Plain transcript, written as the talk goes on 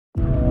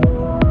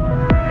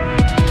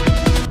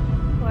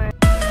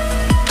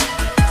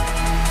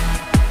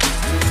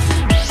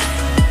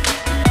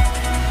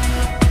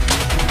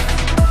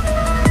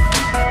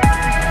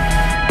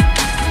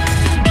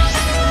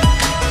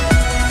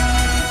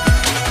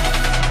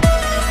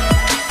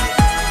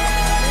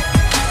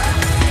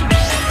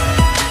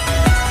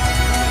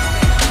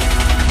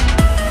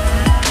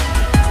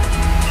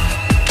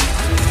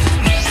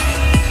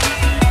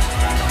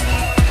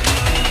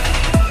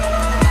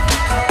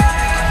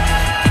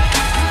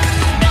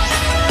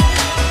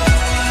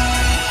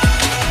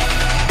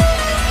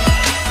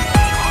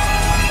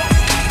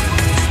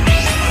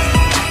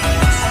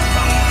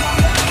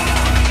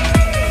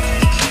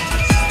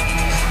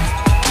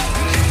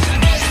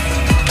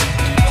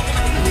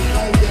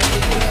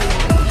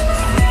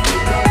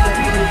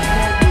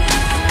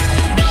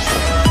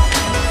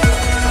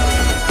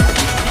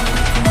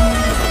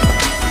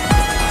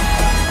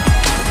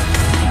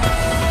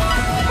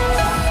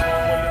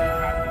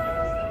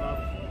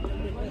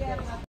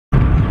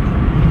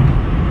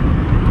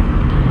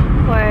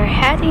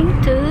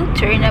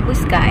Tirnavos,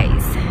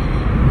 guys.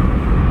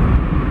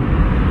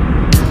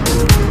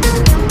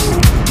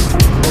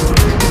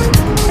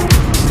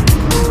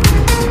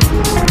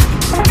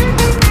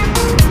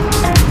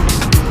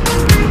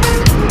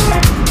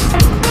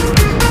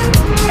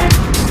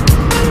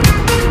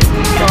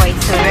 So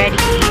it's already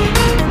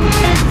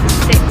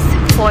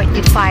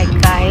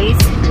 6:45 guys,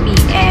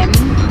 PM,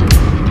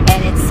 and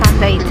it's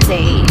Sunday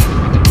today.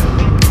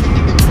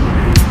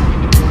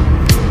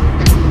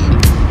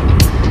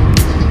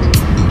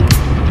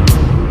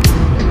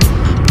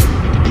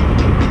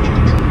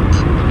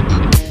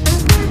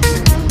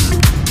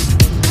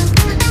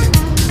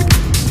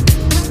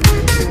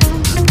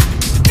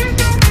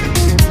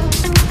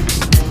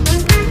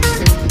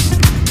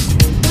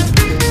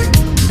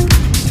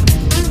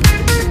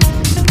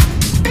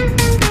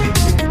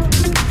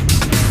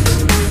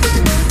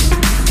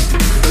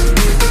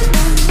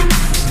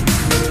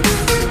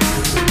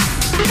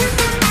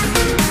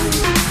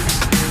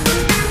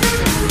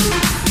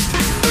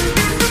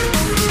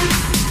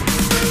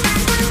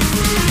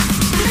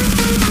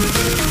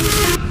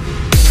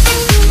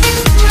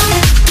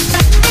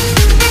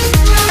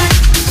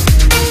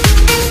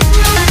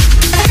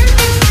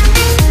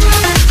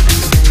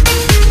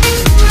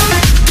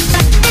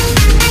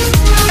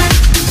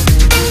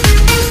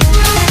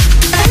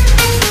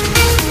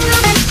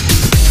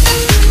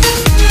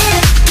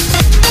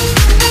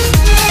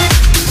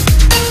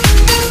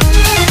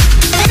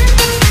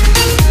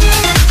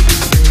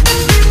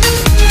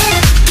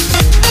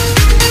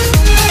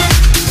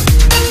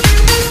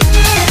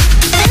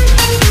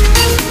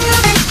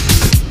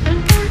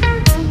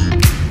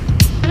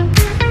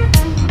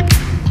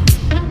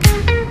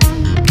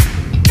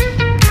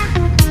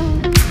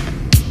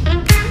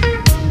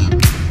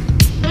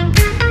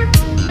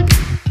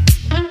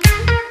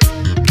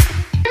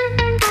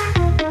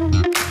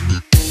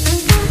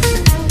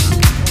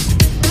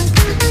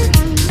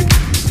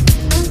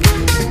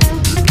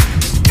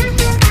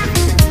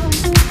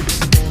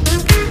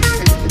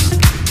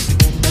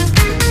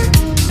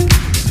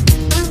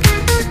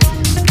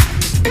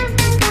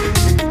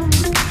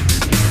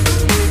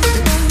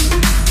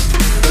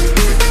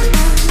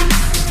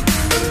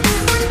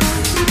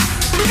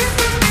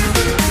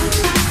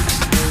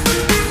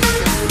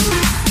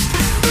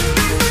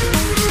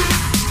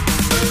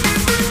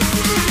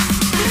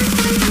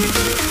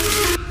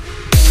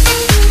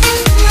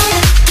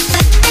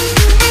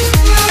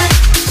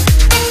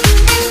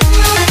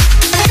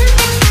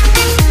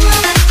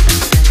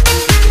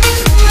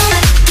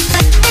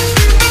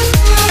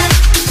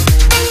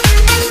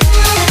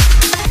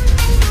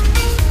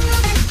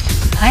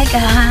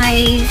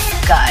 Guys,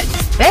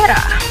 Godspera.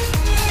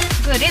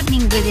 Good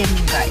evening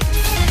guys.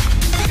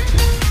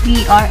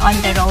 We are on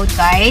the road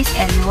guys,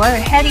 and we're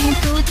heading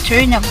to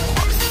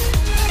Tirnavos.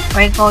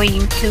 We're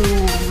going to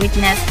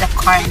witness the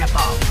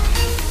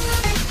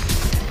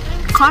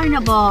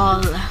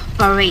Carnival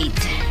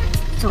parade.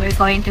 So we're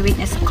going to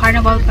witness the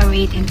Carnival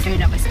parade in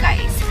Tirnavos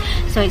guys.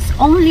 So it's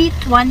only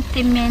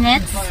 20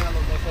 minutes.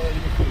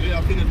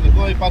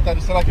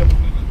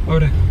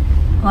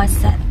 What's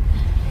that?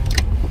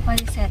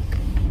 What is that?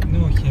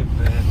 No, you have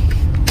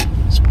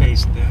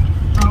space there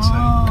inside.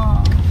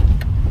 Oh,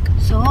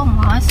 so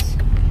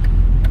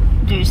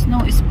there's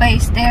no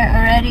space there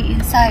already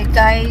inside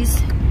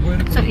guys.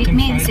 So it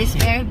means it's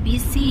very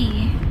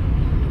busy.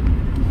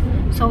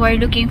 So we're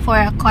looking for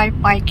a car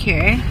park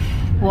here.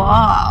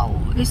 Wow,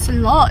 it's a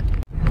lot.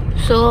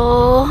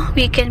 So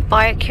we can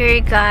park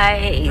here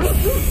guys,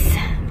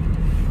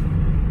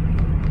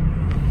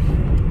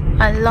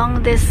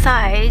 along this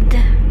side,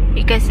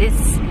 because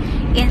it's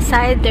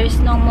inside there's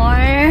no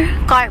more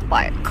car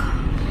park.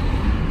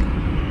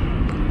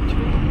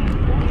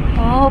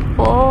 Oh,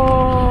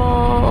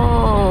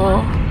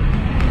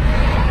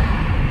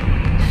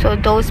 so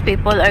those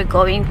people are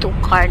going to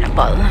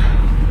Carnival.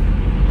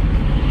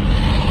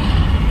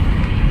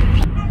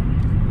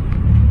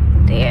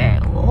 There,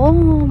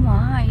 oh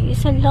my,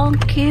 it's a long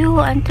queue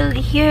until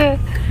here.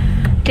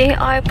 They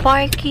are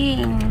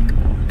parking.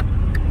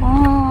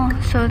 Oh,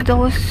 so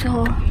those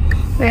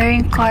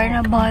wearing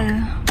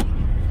Carnival.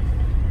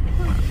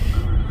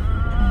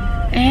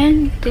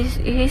 And this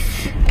is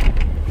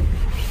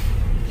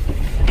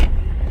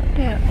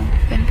there,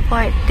 open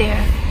part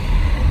there.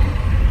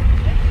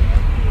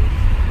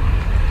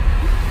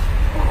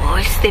 Oh,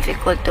 it's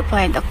difficult to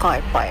find a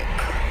car park.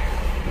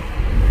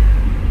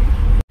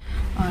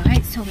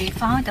 Alright, so we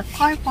found a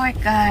car park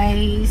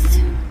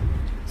guys.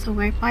 So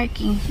we're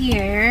parking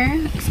here.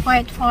 It's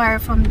quite far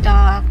from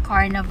the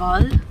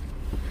Carnival.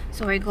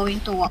 So we're going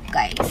to walk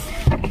guys.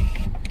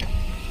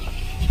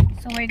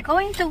 So we're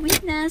going to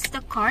witness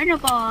the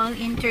Carnival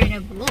in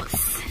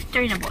Tirnavos.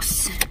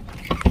 So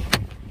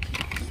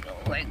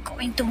we're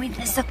going to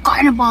witness the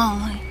Carnival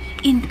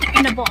in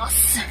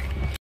Tirnavos.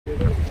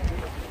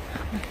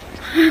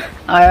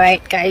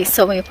 Alright guys,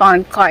 so we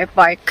found car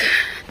park.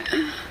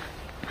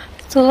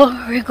 So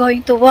we're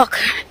going to walk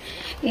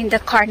in the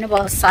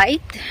Carnival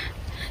site.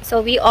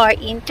 So we are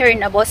in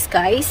Tirnavos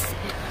guys.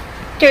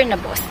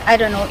 Tirnavos. I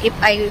don't know if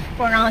I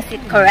pronounce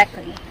it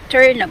correctly.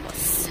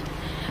 Tirnavos.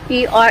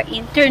 We are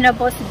in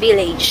Tirnavos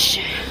village.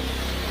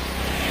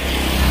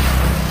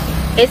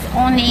 It's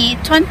only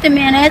 20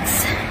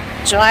 minutes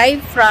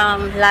drive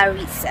from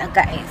Larissa,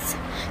 guys.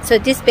 So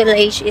this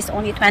village is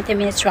only 20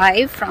 minutes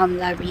drive from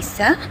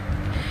Larissa,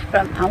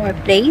 from our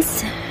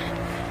place.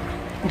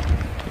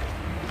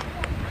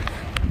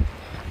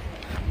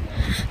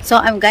 So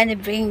I'm gonna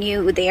bring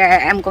you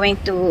there. I'm going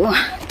to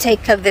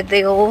take a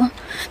video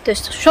to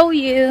show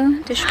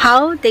you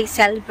how they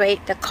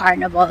celebrate the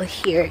carnival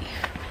here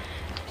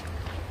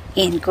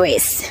in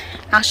Greece.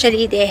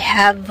 Actually, they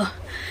have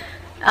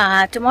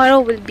tomorrow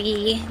will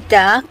be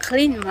the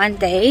clean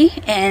Monday,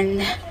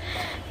 and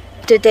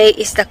today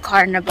is the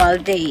carnival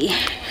day.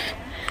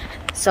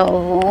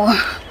 So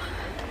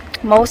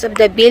most of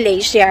the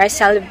village, they are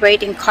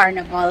celebrating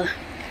carnival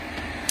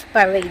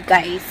parade,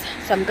 guys.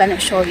 So I'm gonna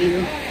show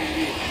you.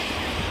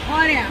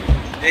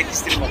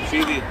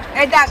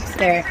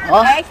 There,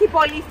 oh,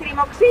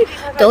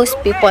 those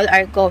people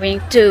are going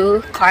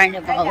to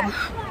carnival.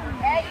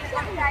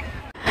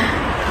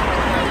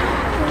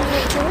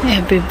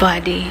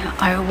 Everybody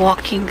are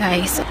walking,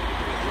 guys.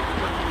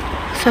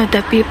 So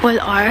the people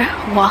are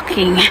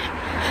walking.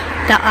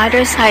 The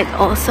other side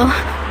also,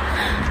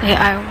 they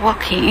are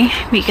walking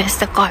because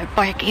the car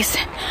park is,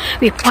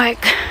 we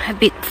park a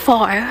bit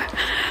far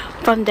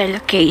from the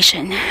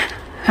location,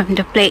 from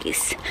the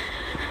place.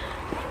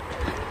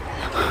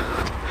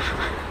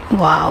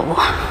 Wow.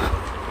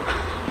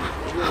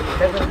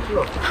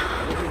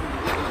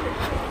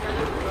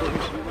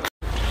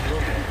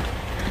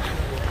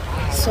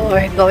 So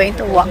we're going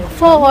to walk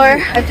 4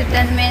 to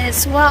 10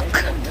 minutes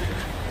walk.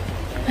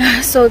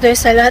 So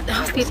there's a lot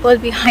of people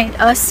behind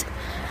us.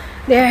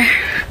 They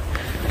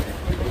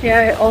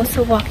are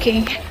also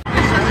walking.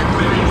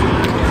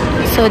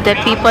 So the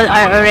people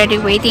are already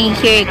waiting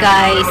here,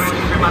 guys,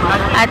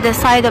 at the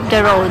side of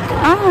the road.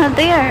 Ah,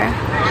 there.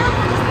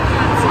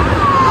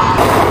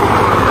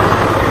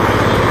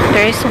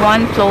 There's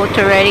one float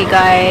already,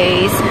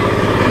 guys.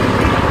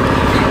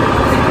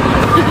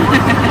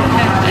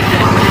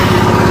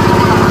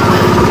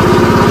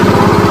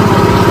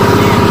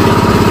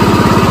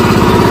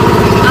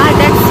 Ah,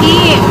 that's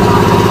him.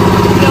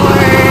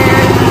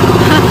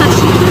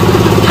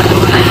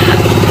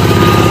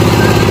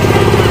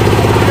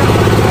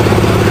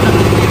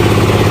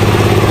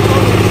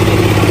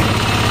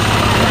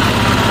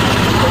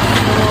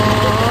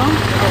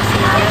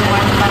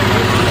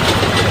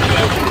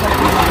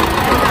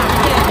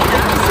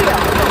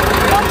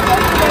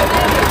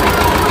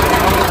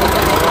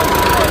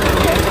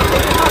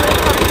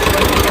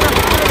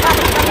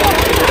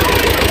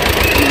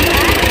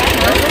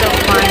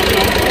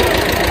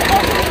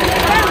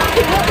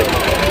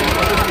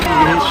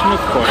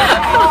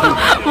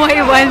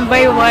 One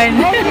by one.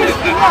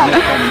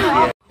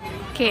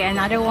 Okay,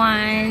 another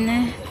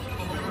one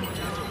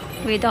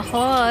with a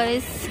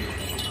horse.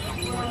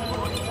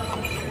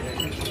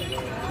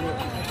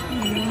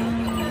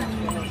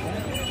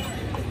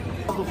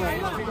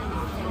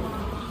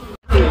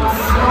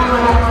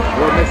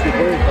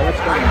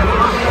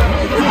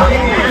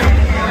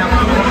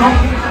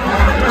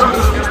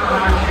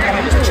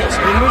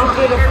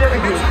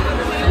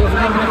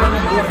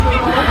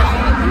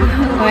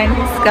 One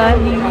is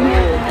coming.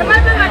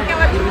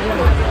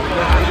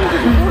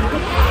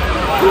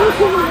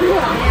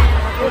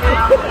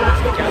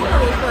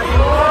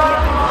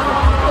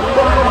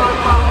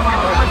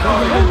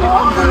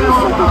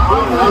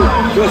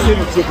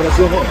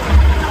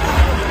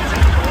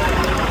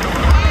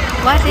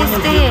 What is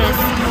this?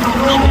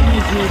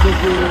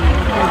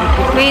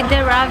 With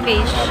the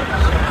rubbish.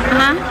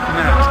 Huh?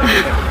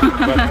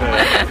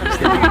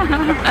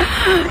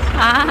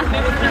 Ah,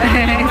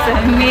 it's a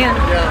meal.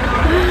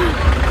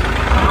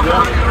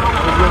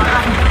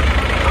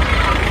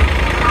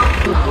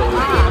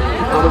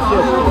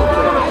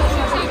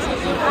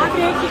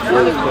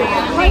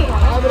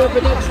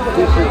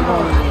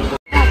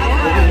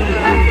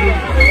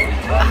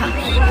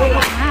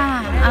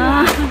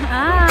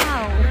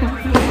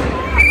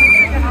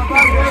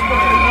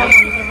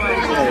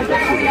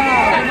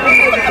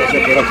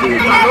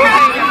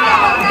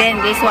 Then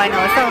this one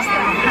also.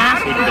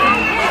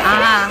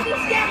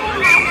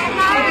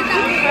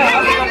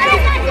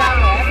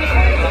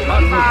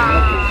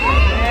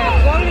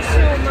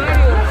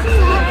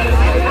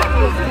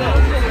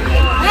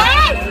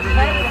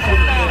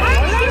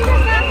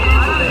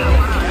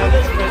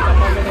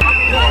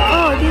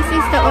 Oh, this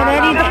is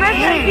already the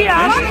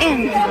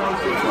end.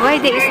 Why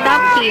they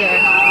stop here?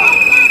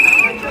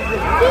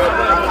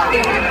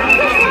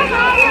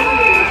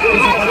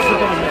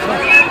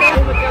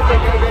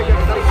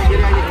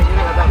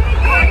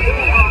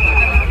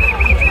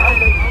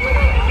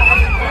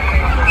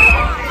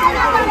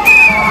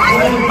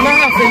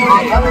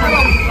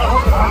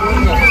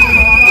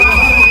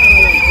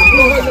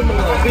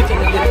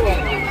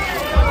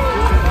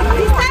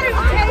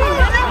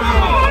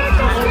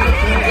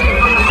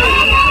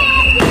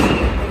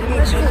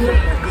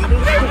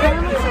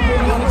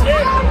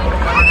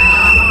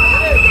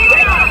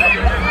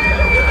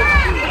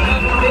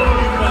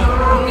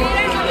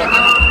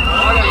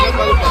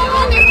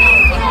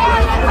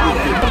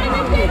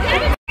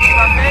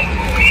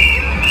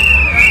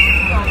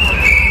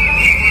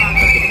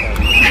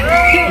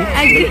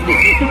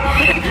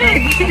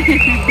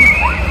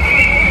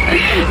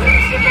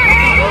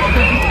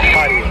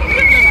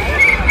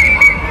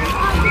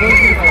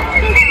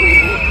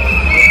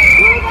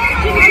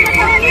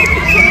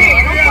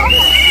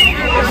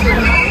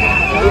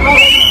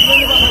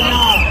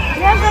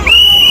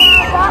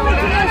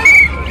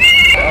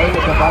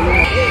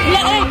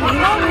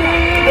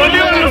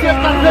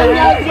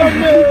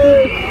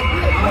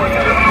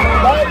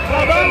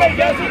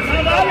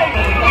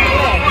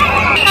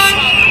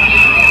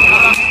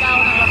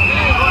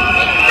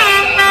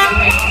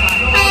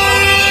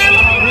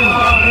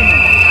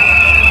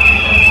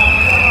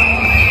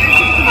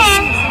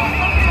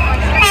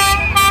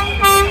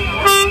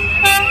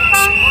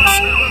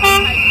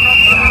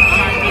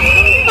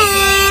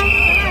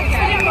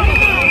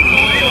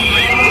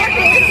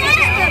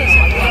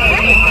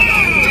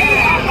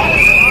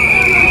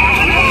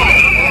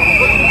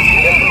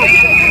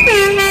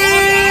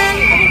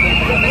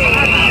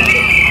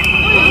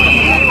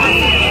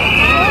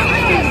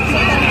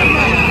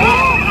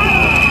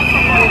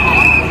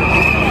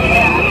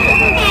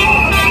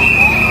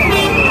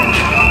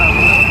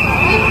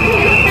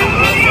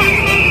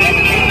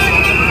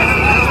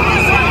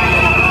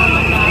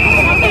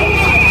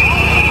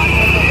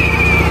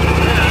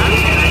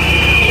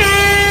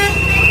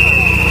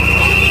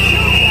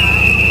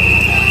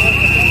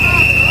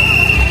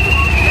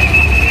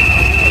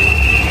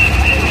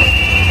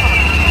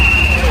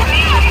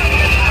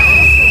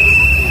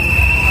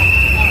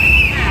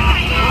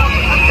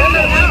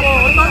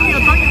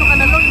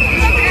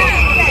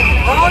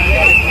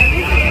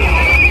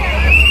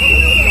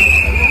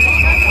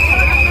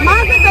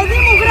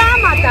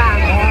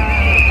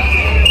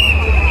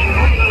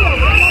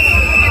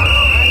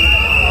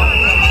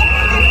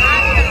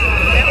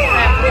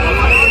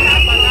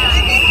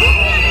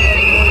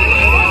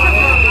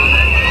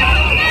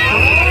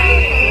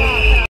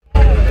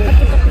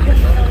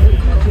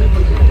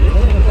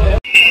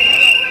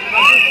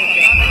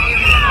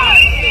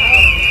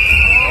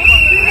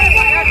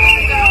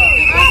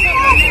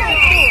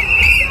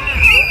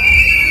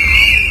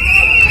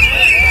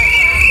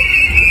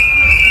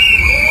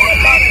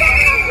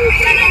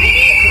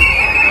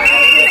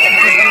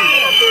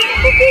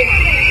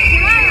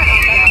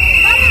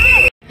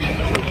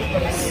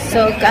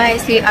 So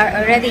guys, we are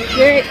already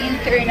here in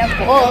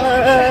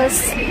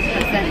Tirnavos.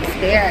 That's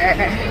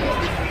there.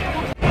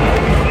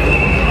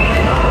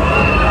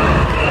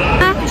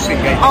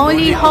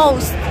 Only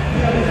host.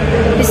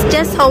 It's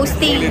just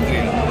hosting.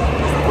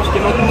 Because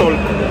cannot talk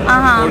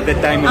all the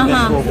time and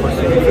then go for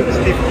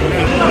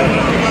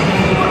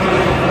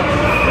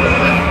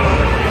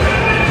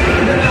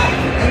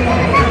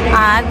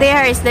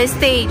there is the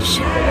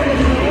stage.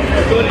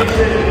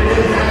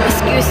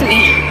 Excuse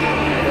me.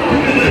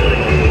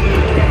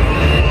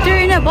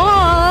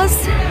 Tirnavos!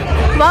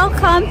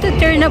 Welcome to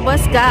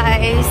Tirnavos,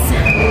 guys.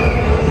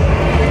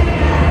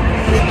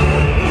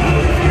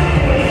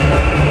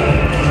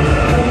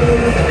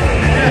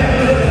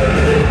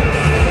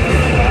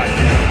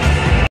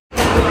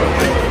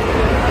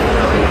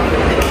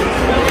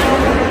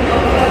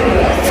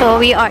 So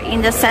we are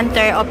in the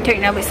center of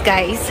Tirnavos,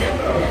 guys.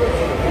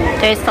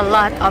 There's a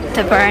lot of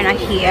taberna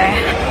here.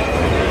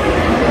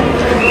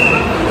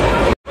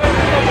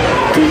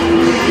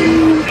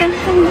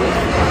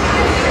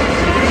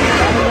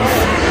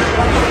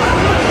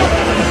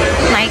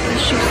 Nike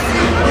shoes.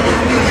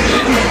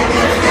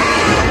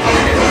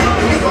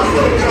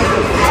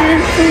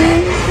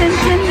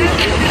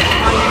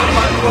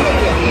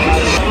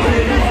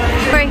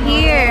 We're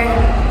here.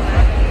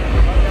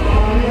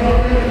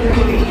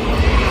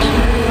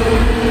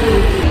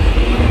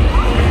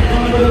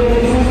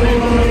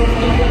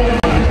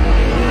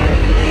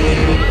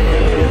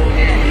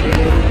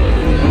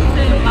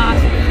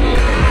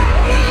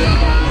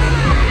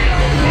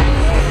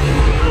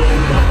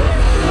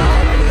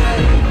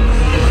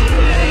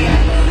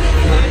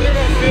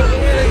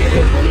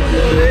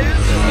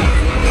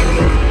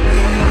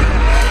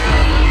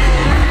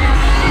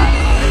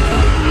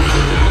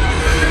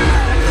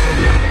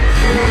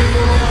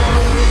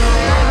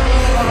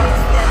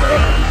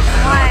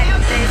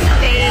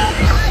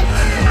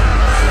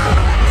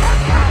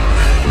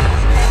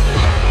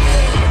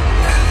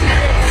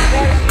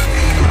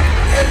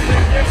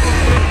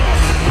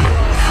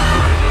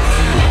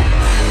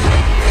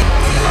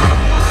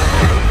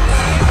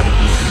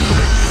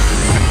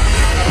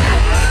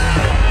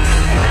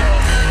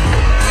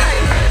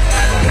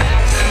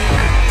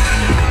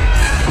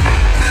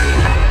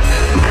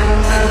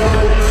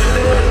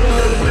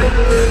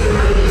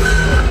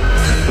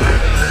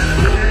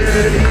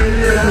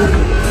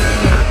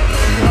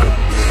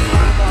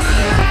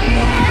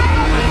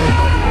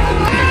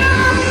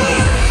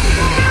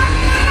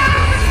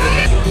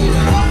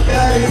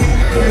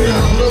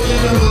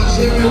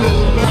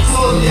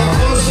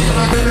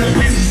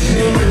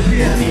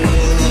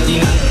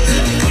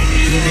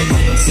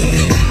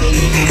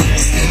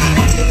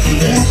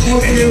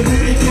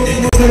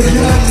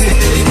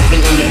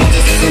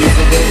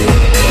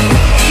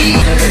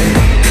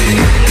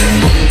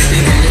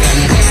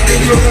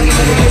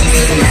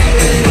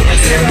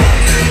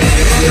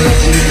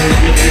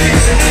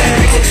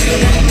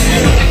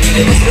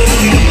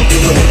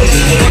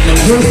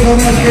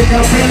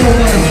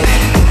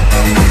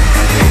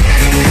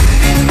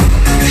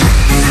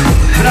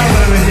 Μπράβο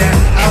ρε παιδιά,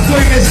 αυτό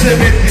είναι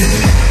σεβέτης.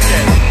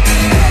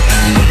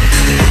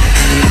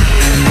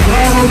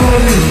 Μπράβο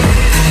πολύ.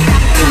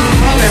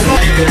 Πάμε,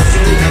 πάμε.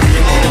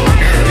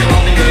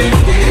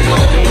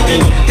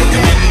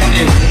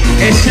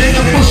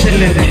 Εσένα πώς σε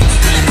λένε?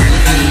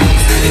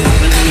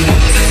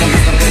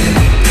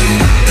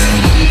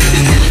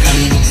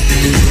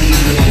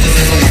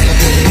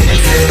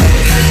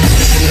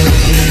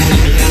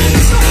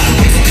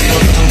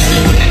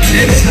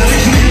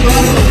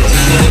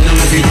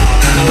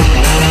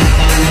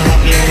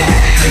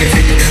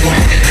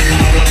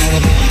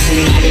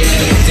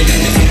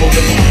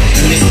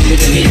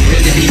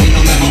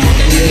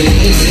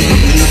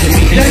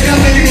 Για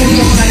κάμε λίγο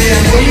ψωχαρία,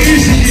 πολύ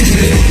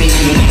ζητήστε.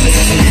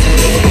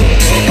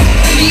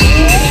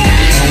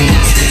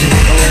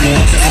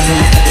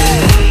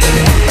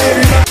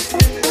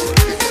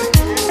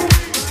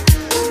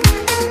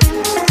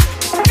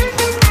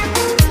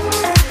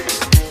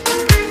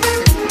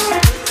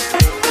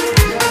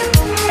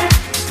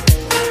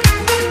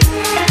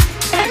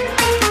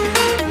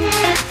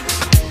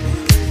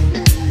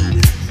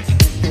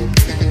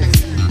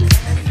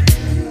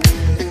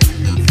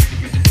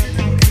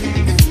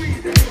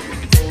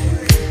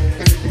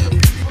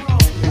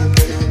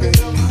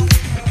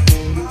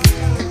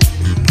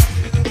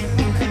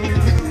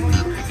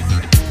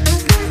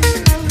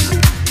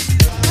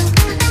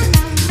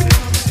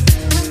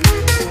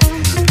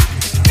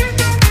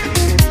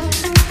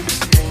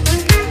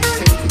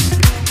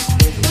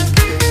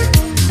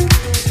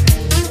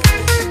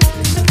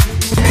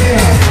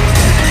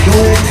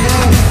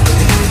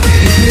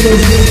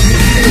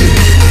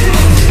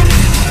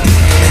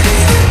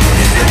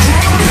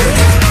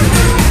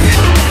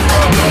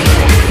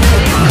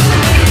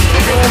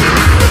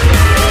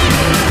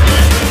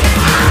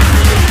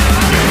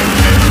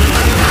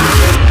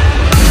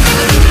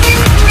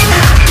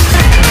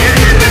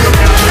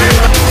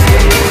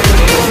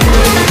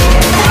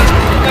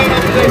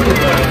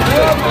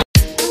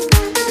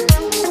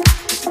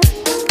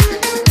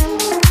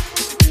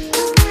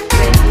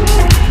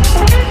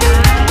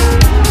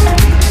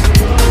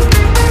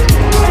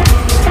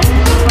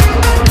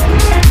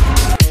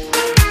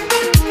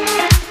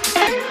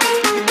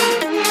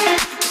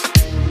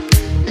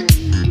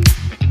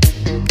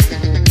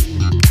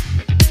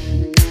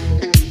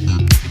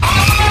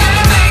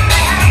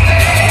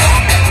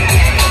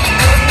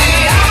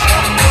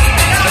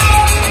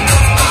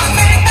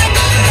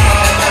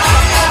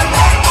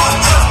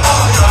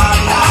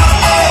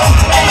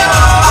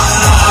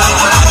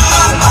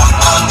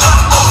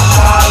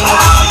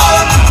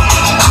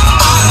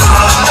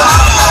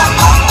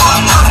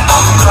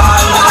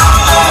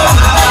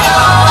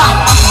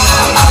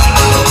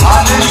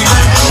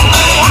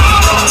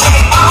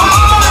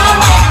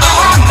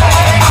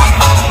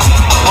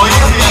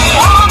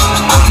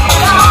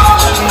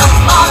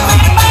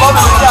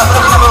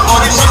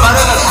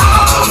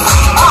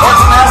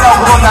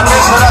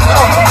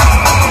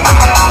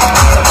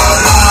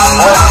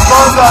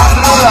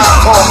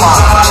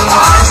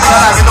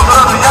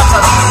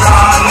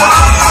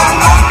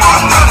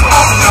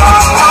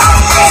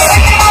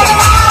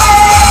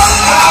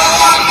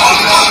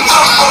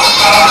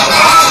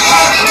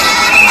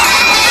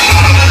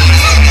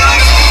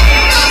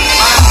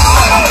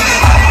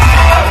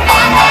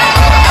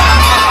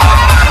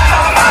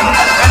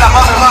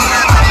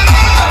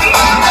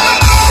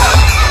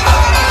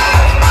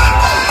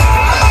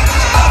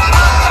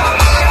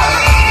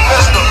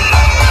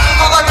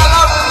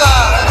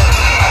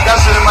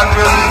 Gracias,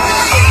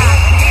 Mateo.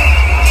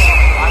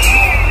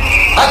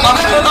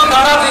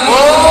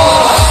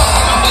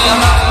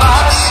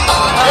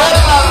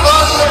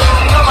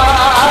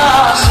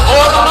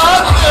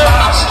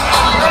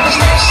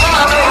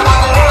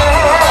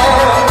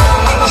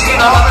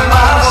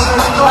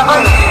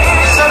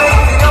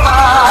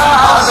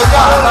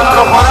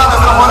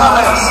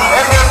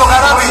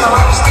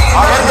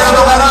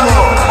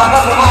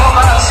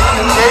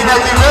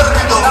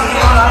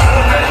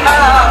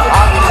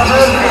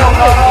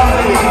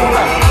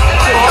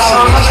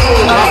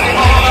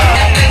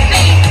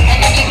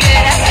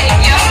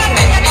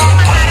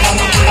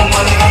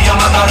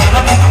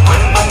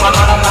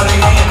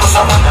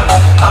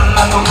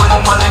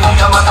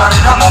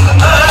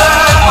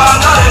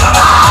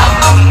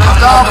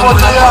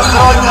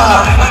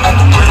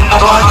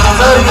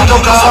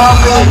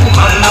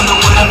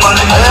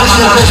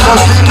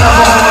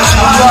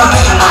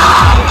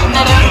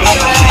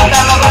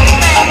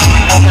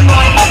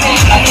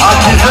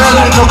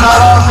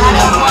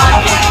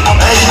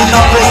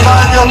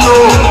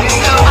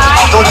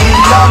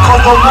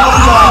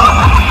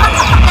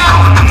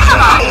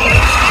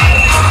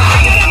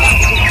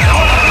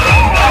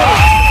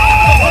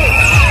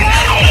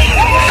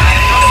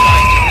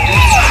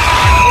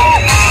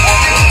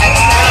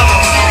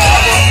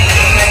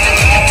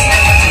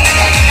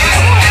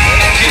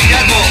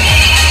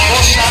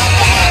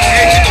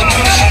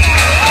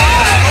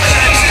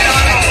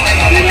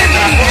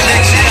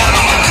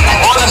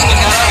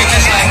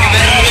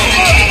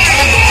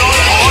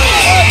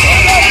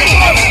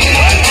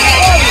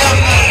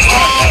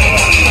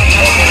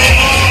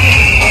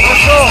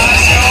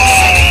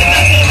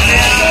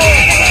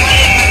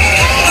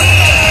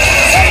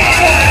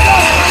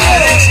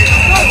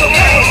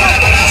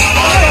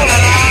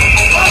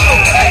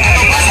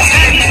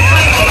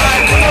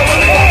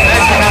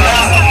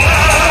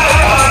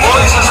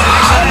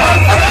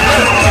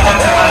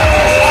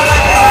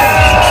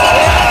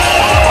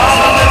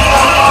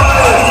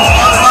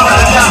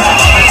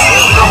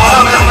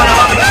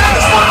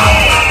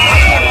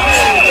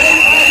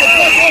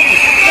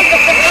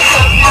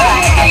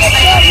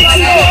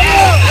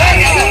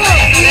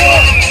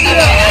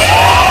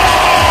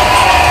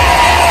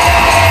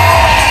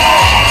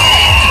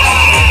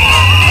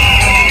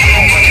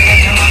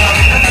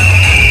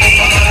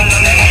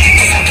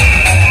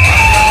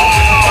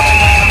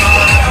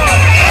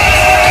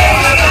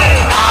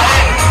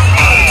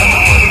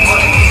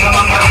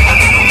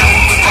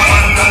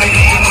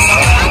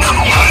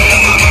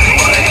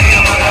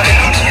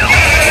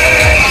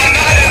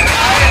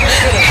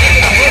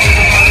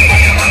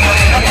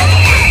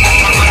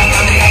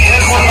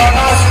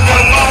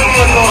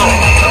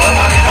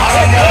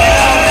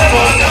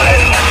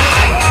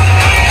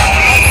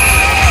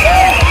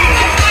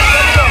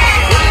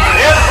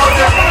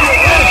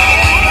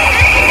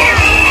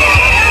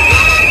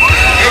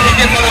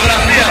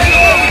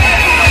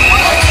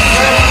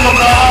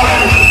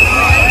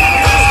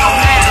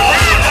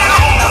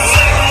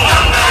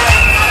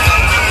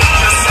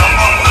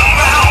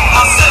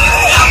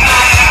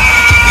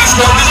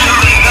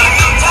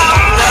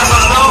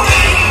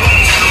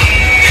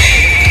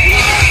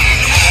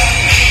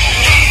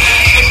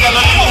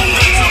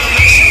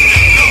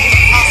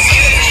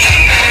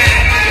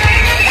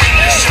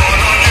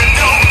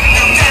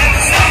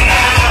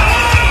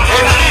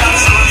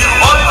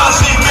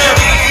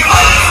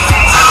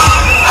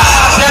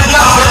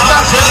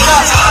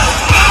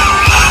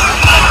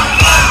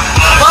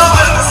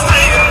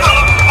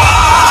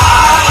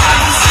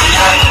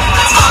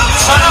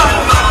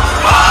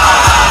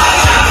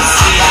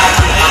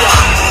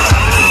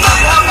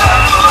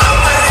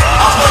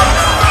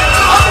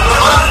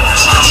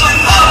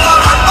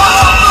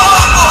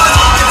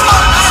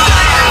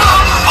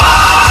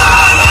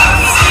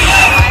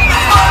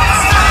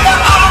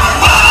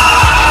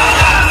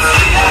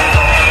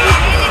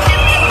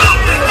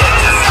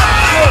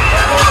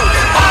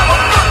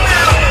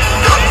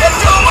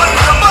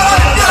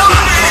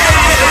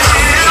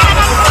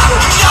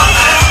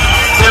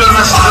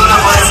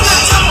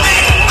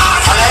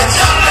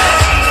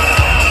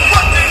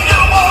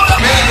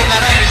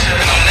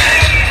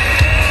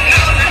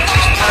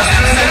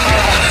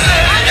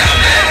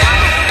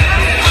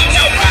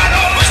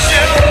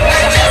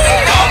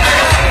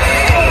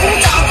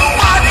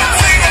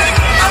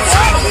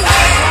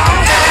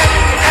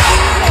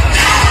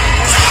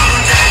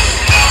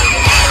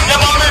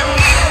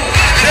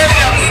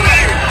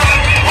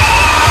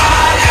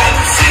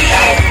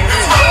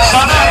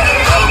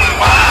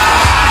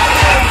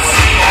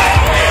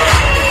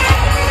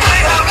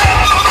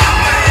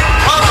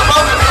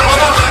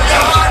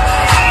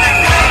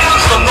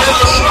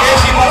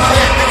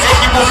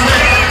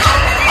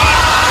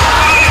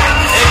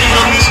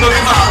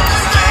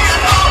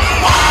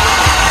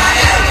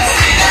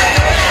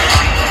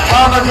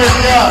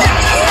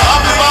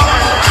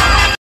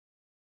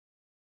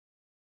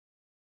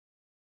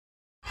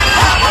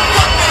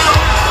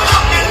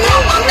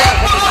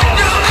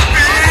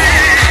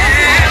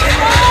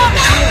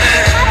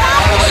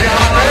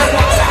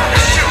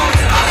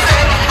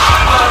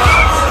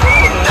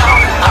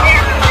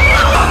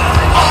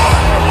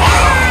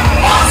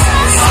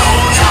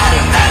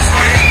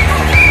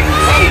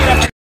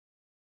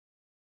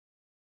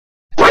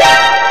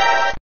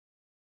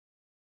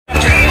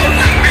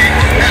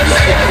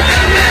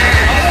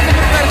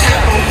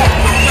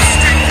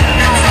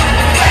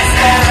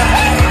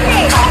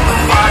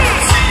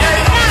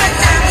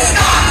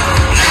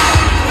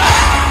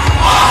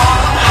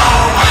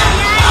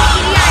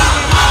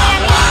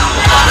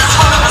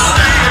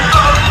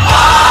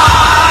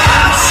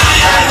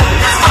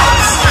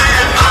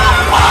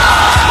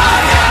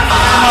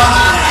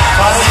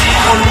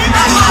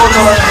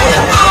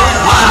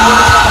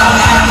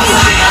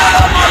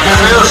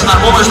 Βεβαίως να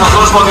πούμε στον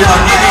κόσμο ότι θα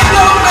γίνει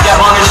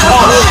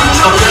διαγωνισμός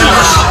στο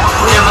τέλος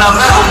και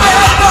βραβεύουμε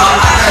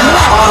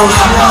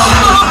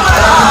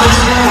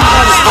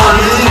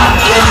στολή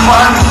και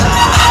εμφάνιση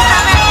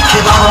και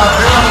τα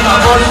βραβεύουμε να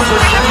δώσουν στο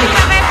χέρι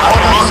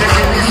όταν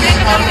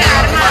ξεκινήσει να βγει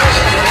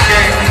και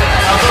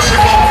να δώσει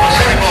εγώ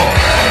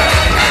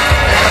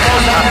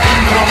εκτός από την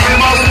τροφή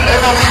μας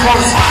ένα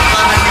δίχως να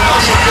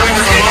ανακοινώσω ποιο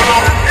είναι το δώρο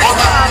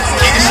όταν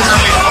κίνησε να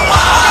λύσω.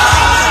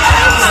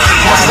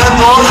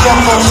 Προσθέτω όχι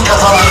από τους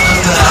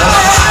καθαρακτήτες.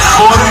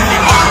 Μπορεί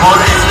λοιπόν,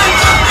 μπορεί.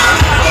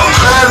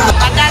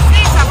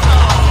 Φανταστείς αυτό.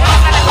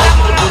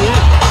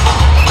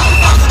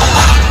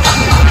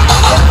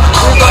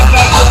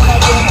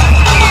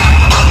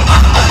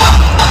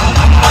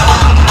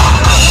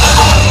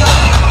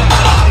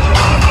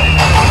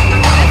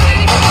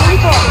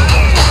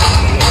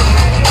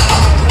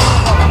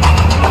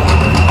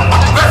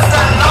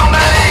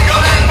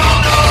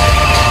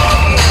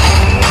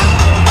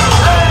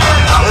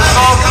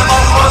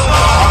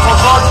 Από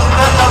εδώ στη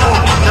μέτα μου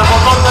και από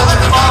εδώ δεν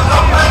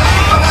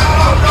υπάρχει.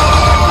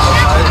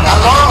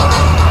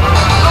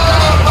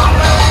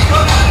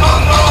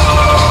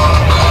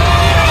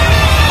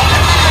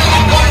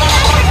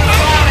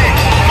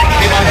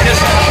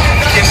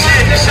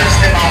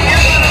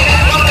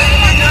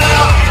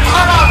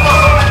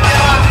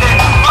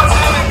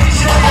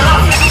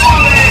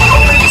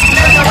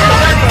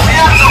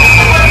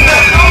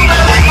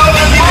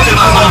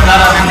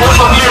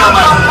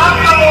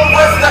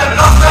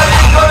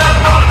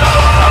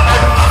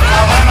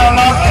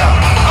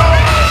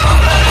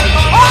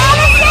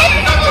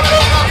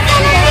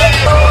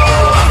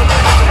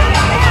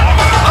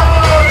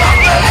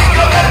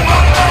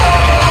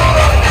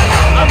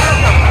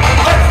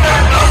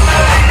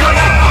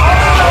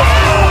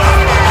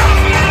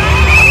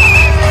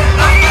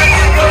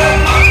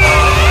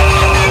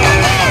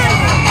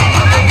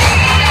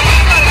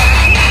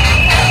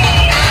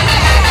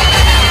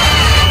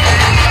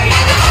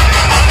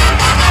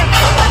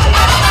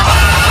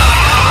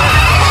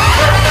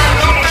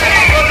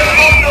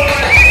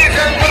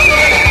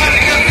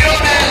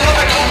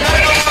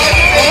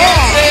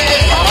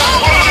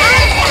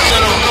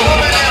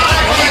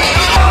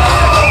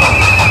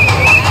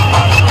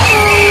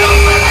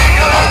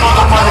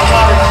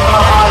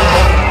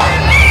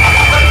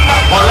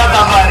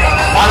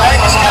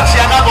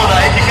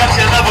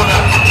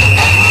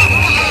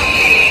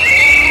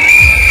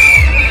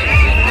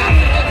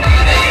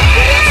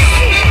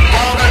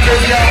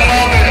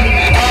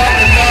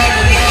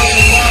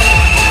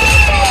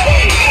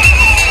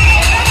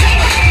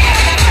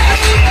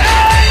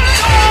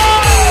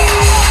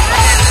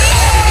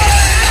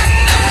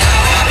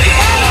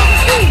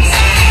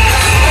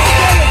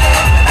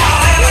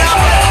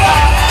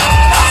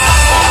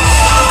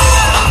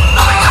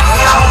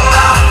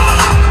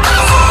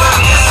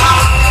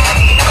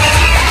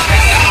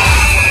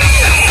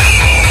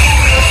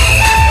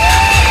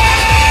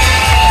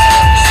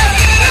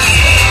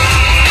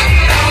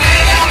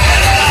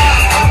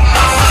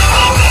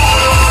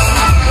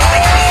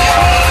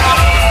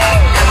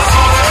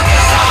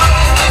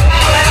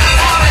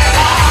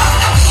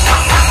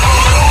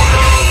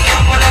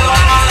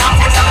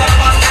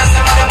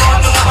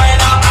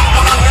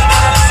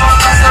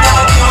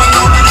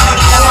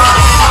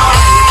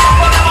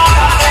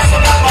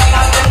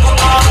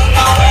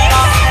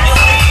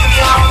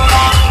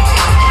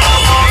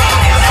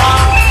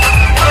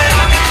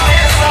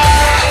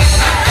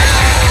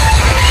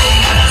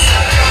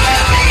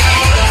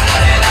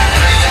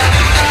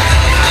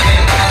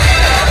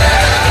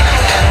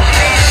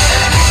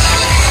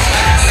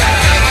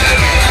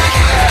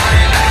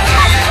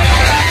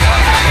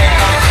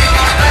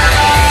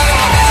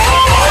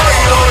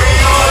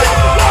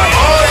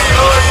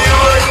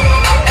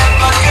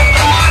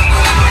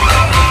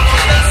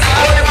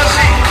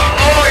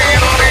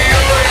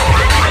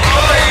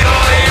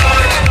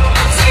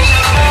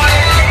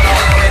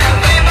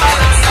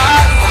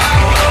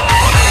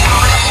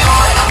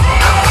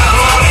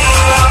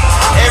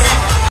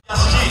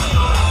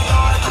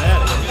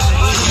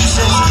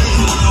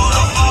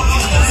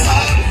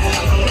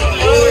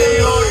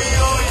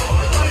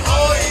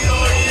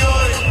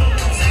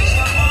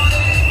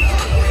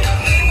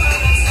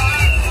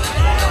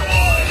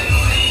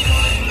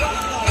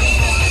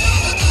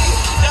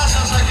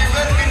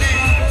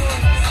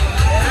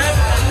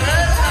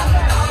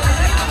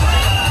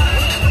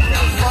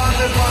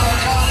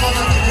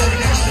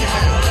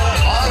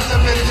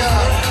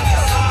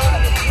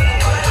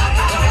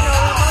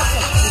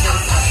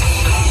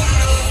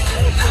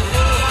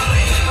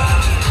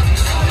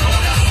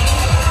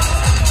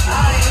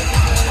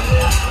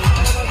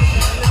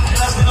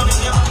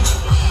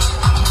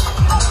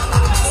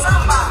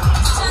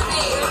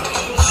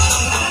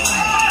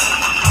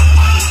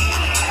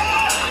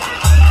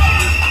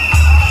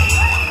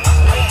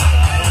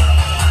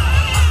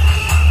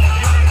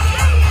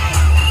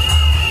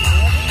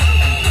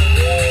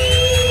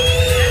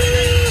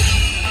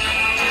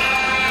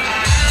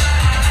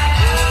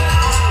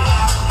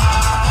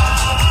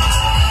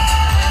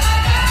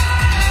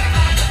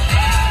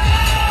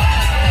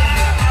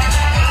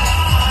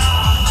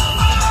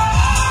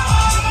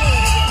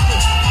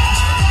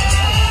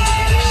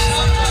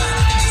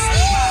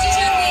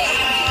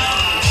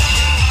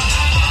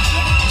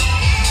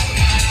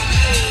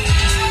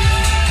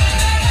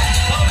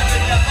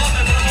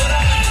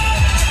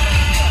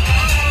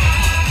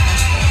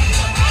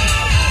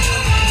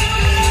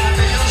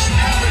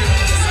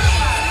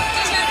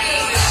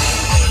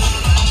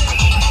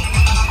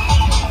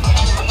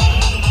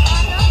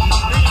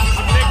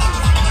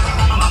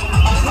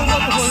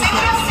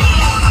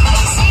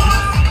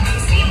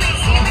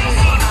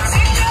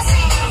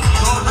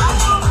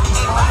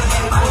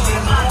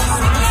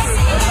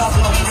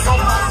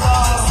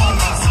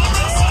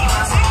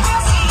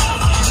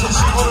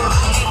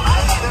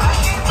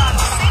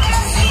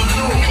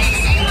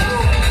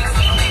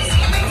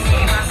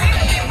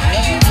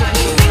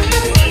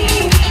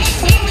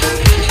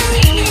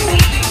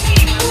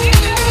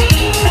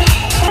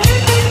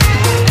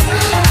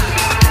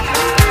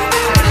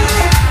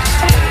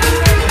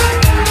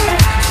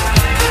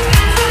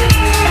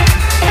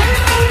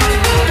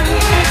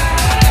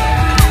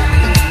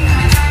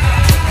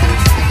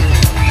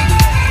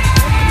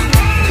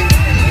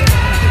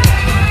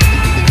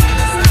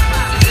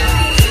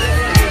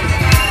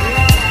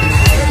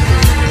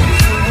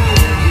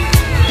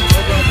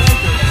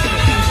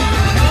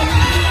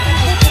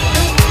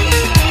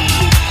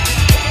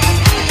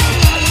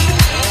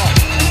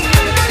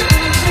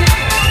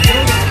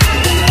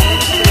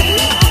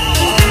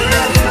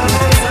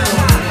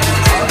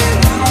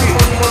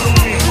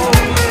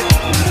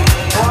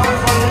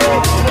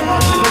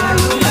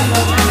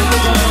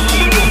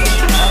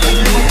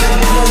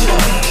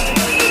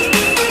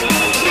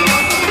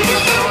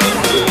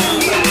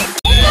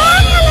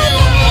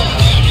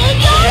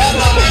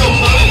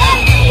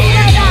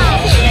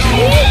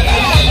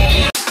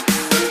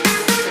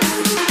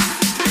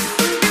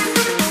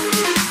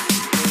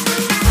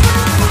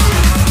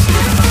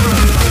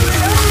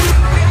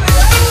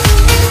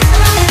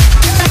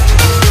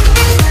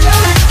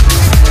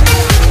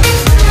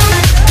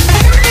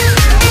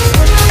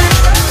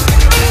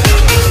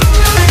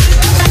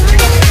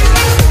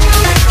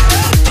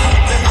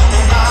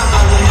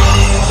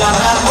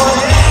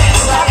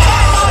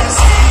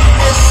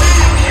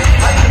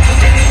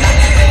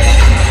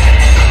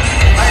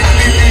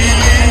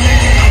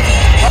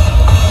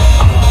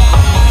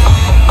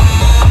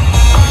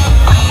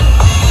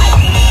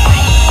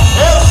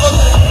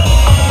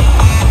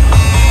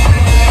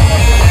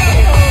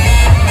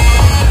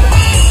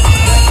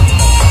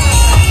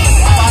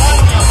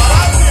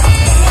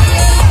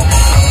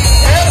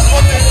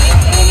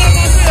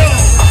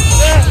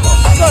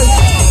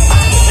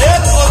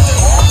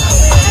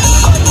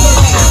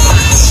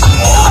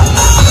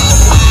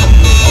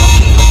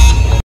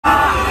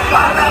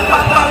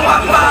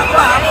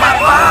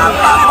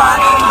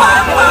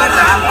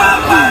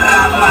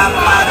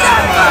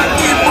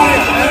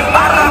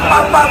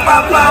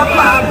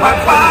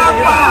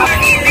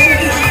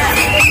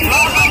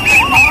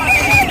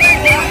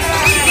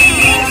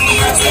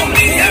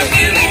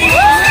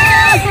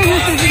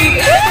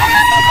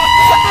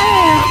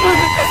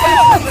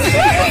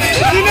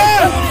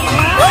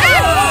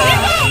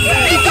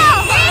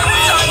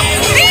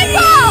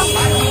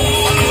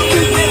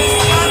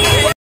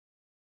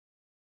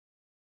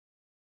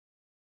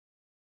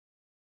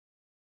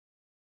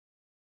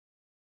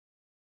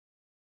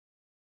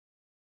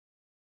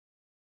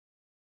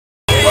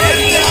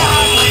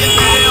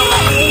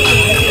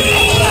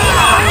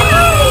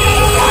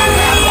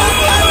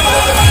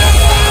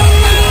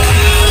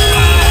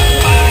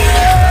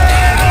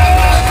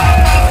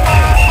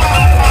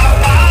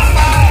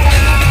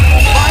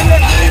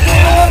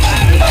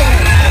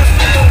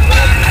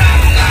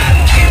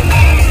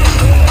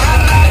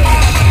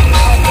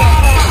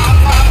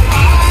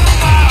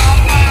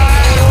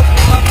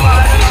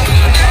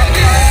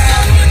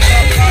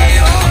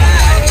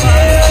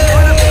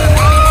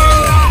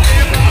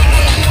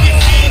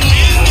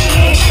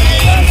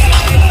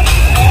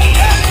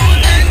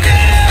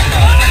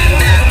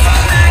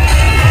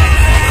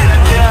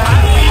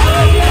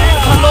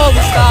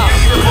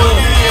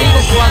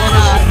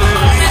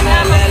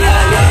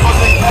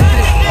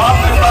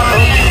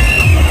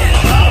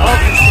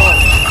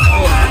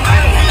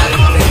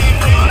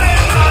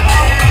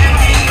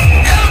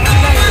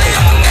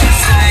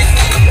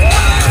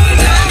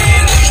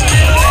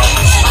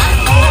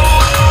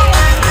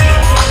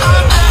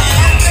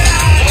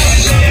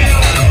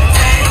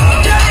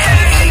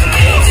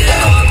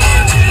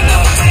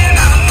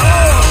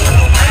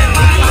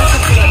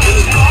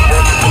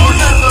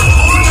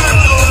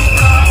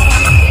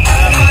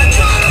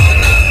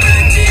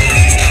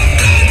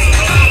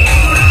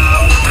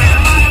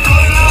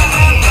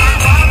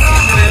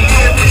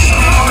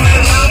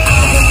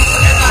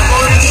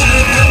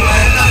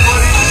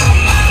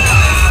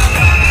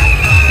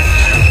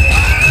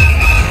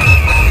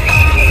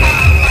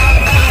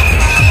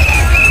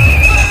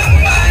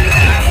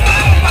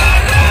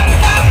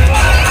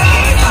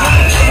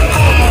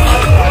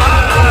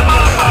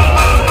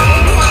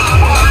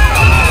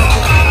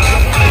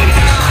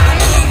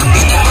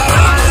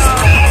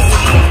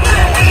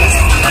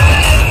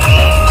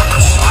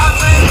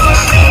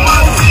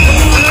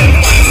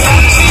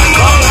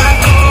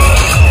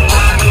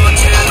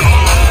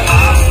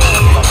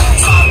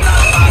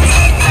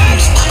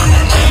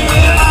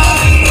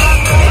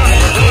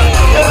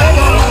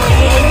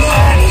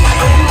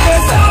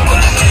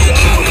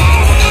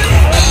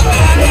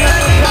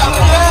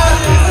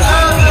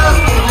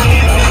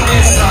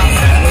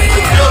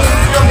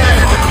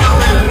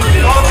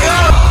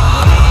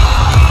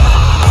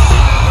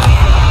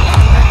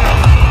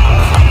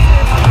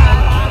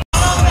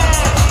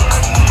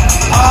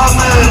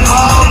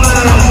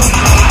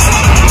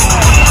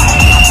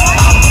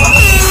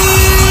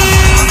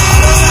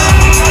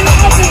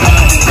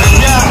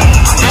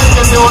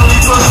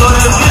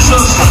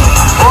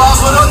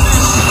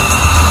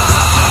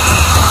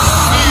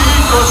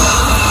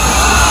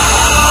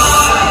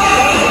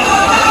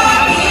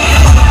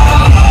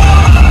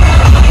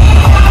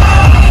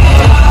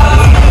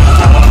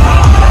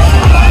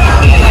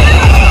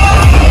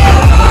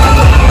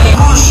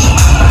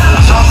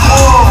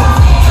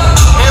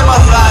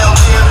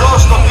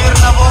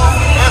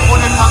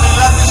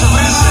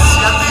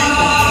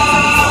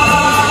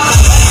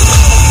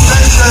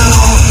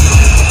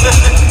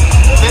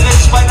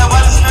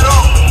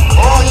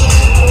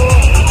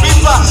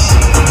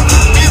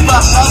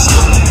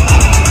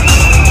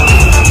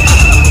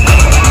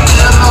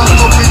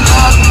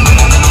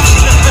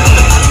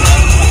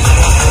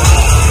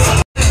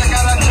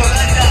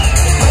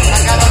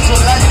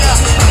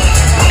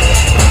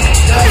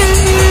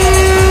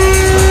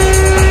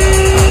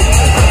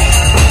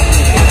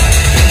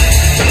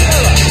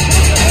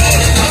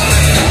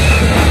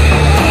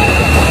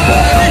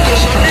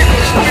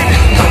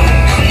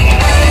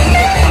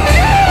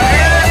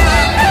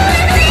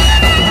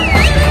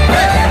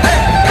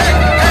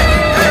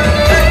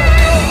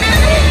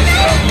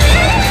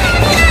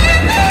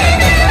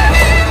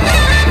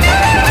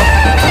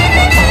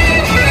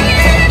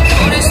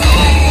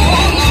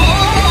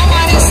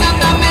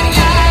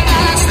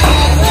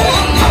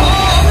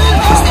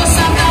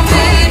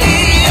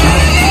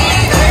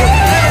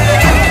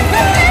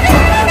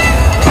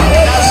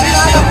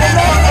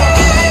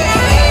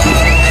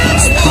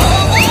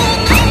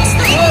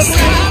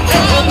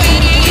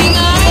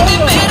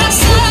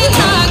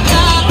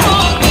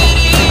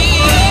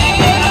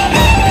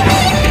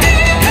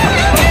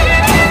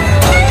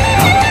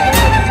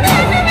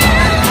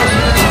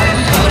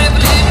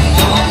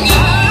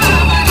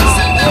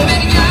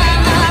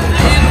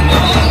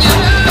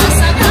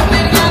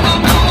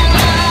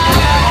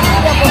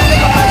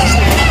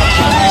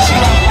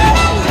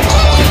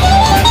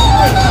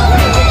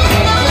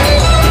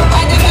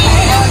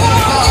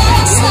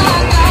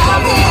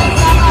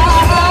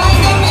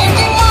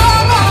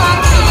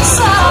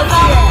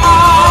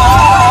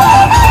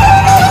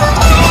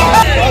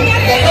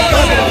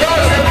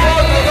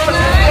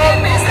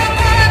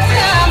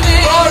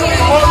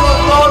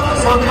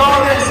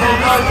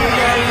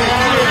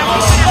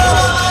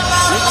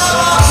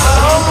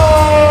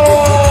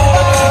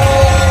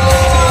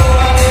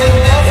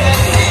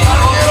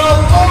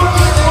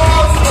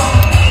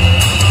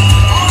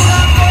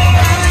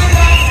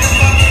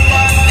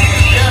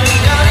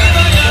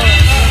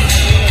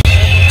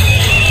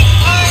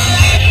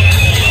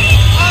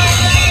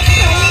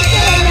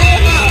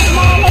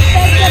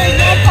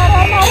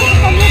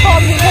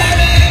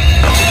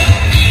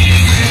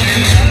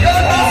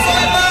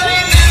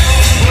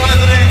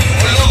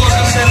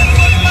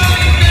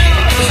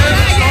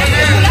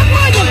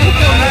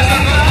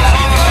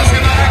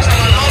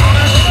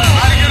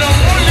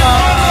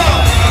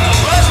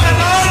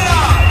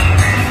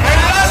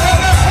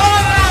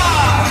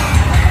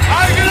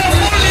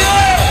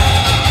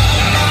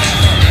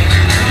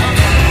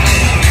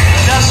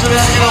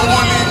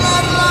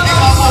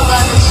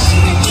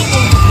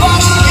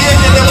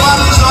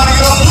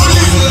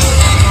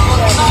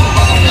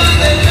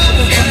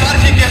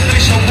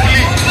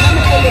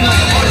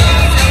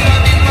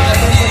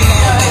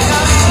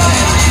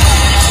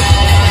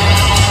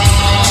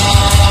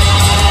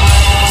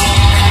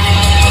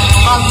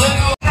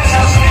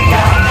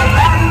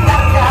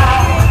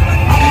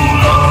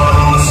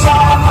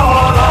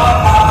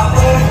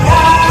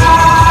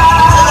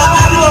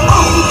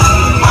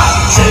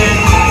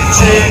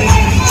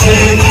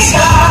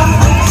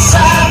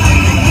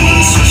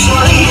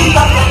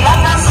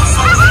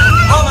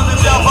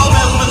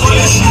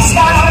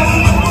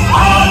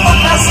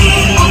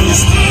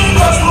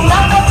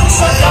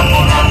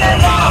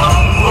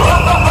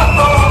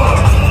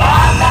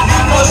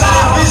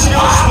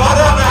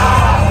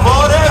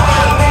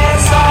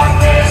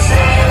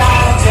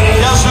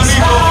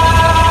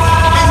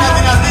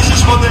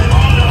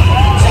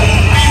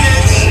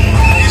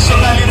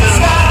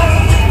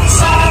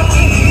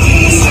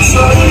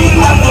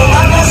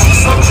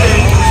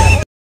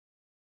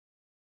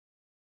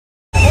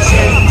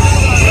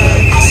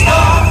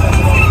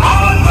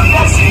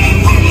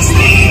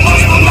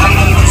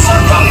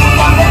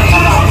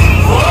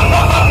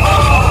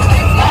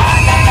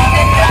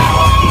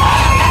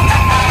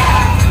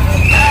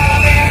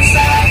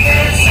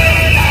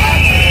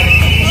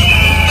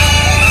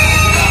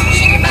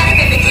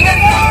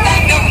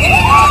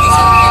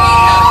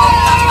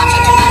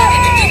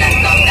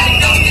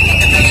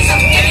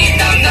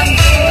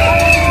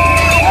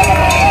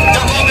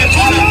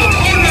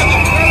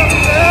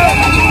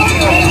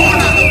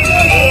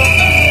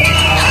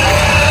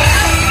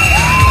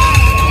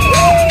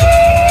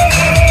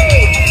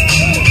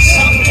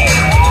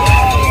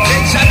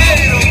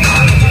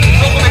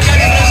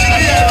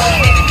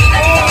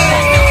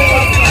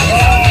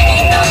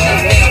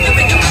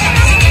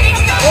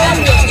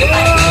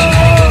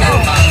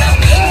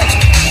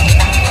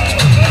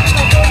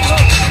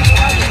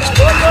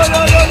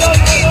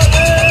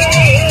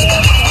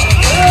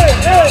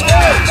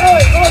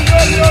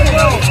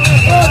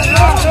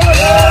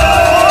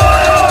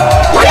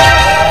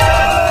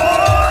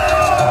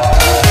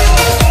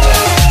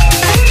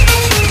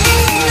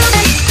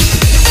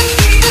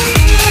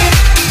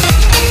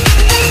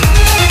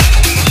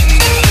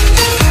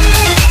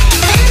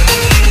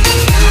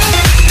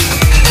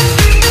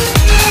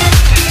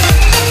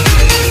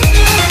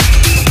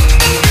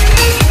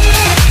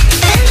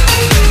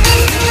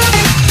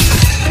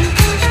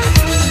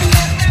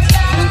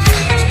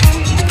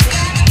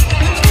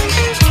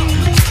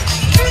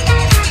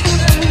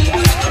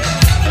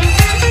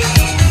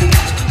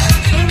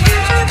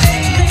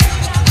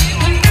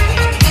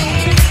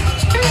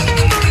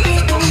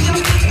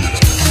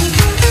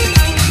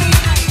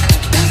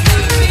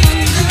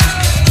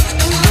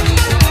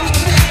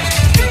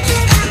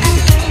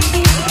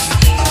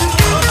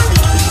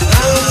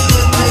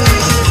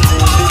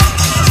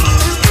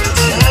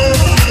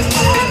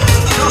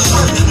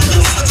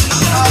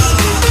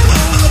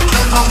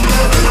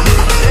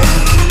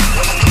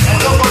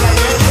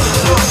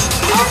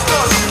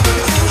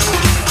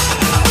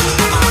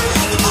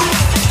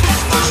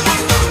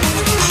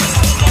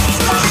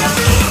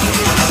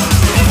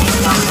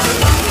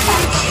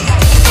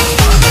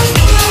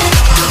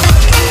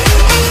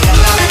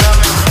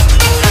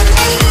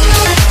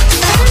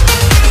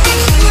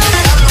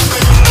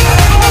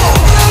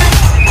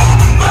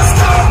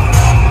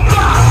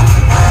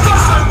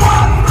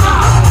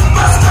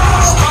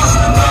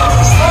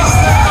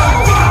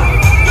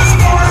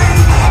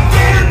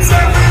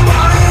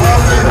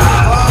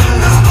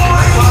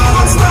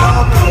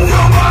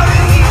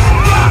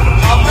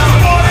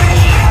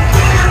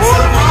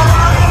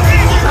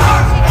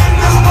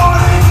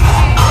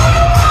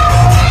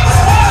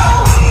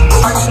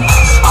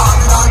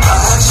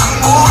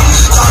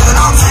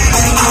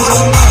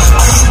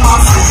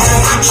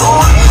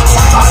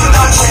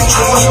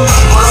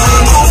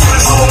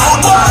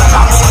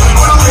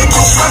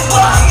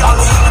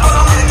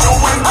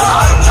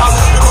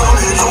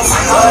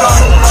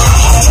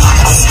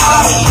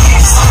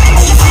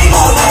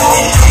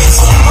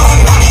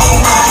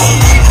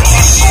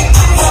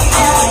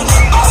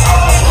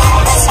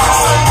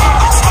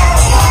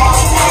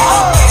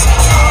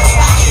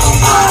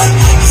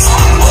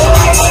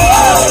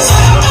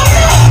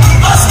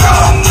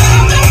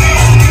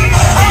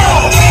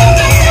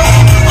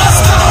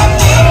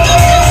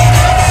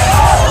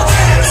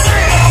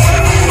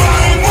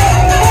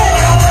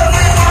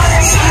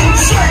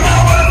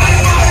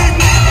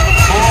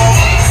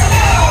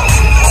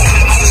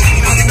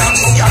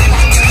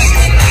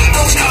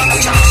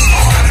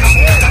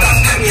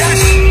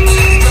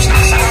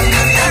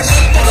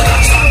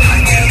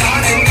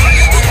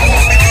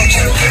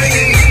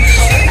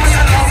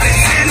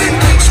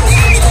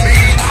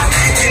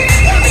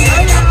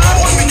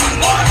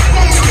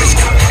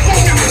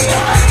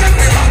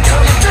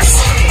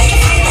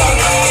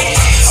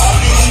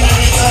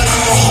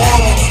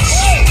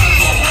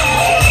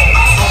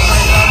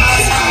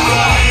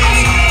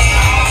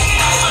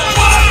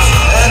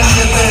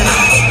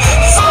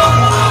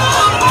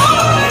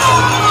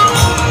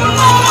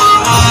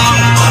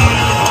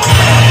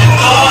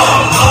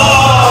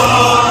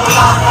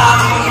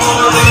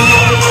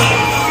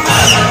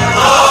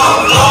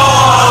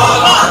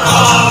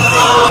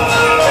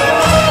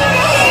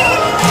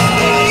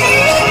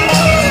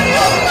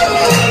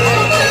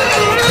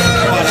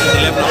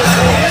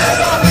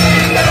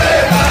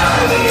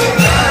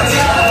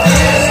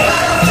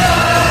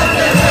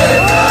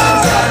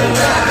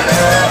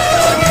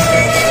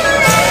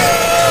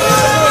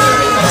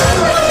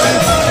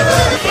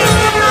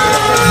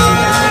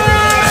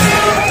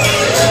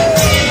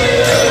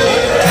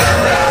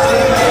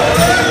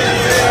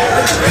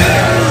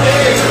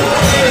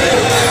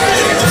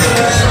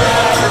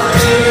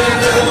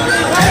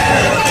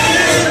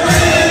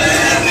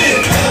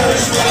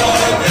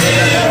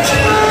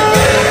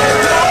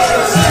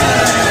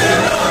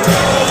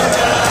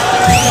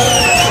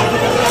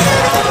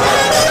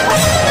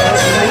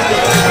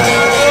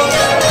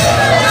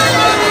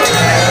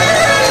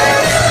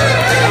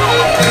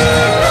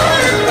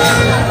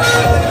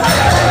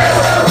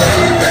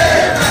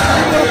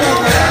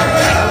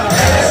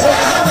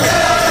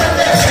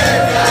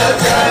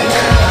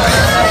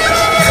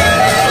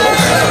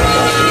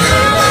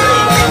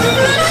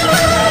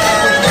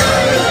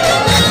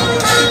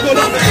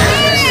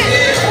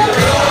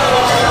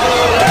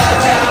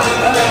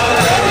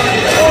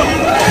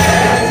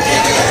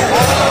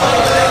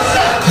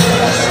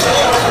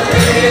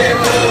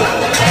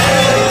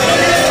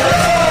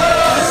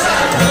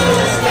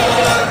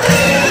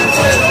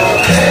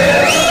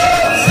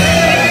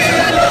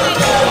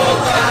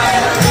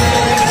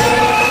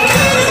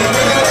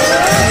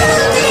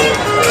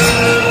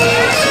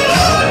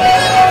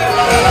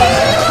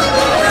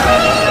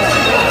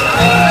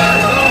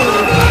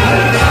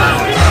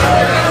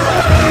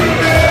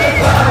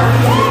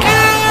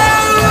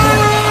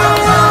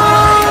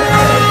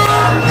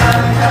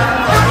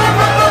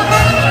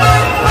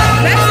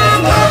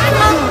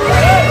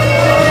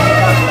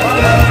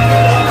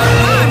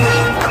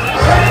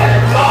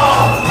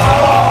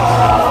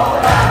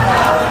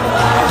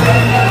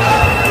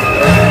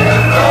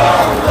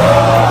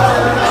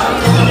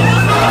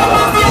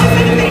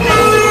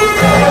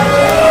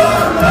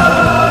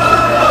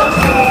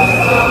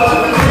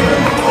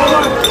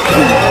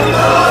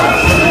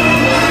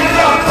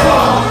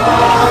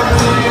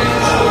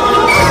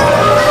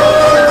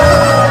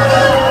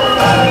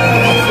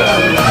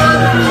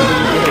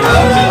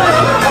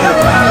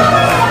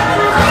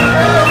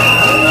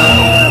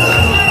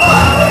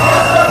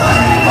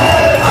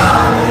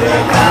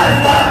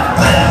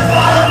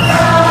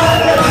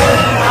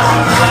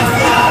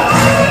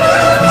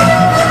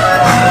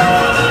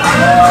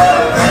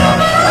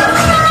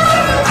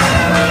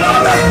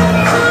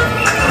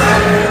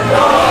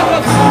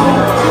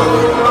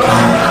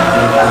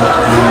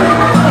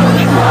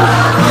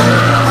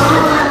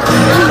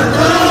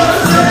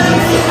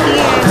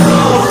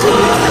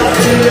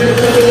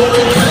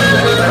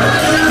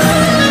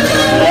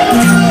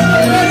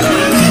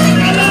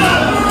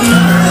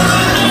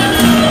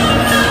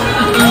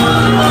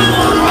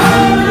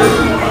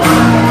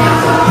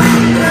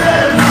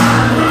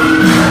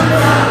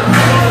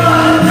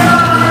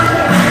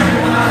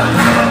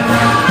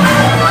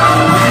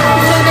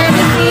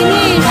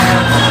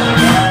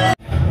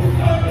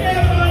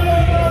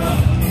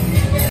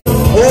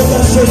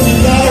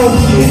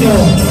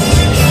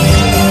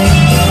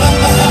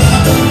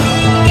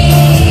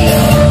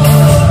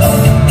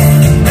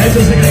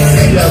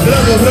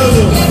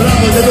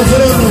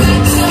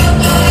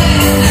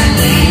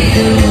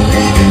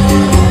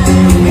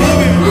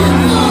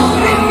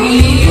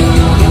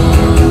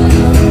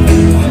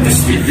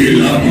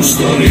 μου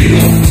στο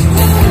Ρίο.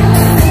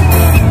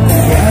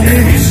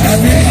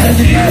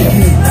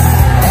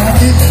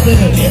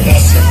 Και θα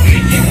σε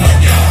φύγει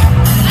μαγιά.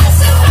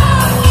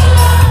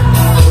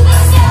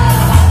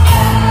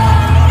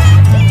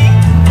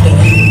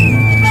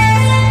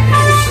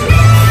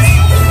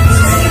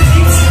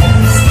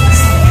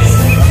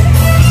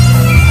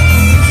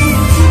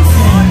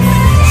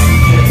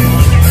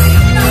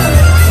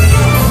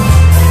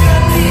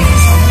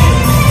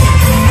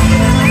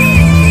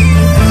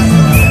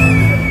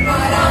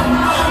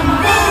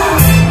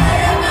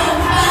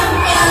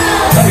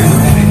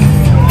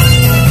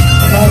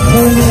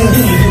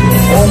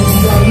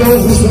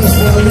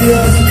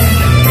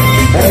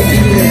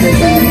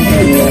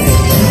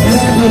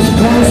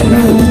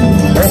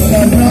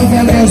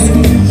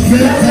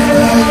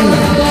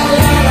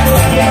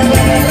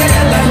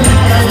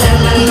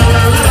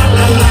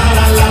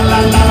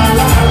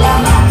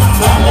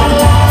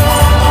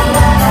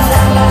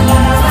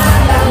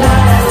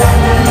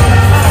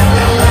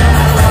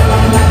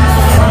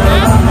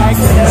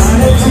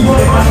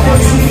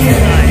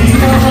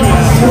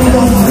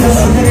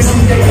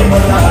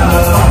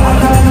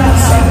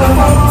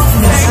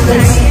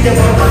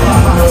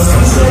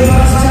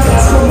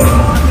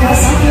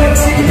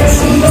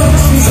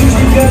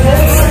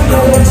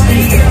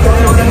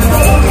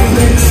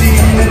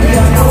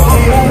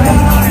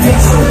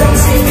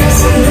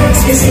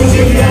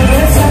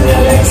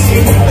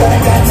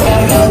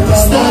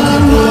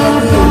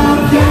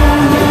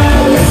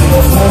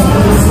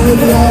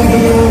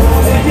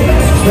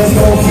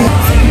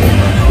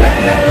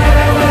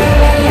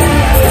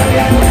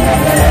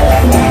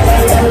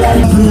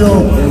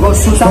 Εγώ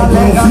σου τα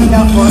λέγα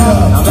μια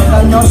φορά, να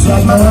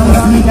μετανιώσεις με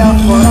λέγα μια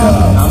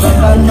φορά, να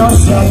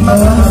μετανιώσεις με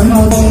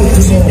λέγα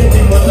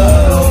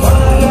τίποτα.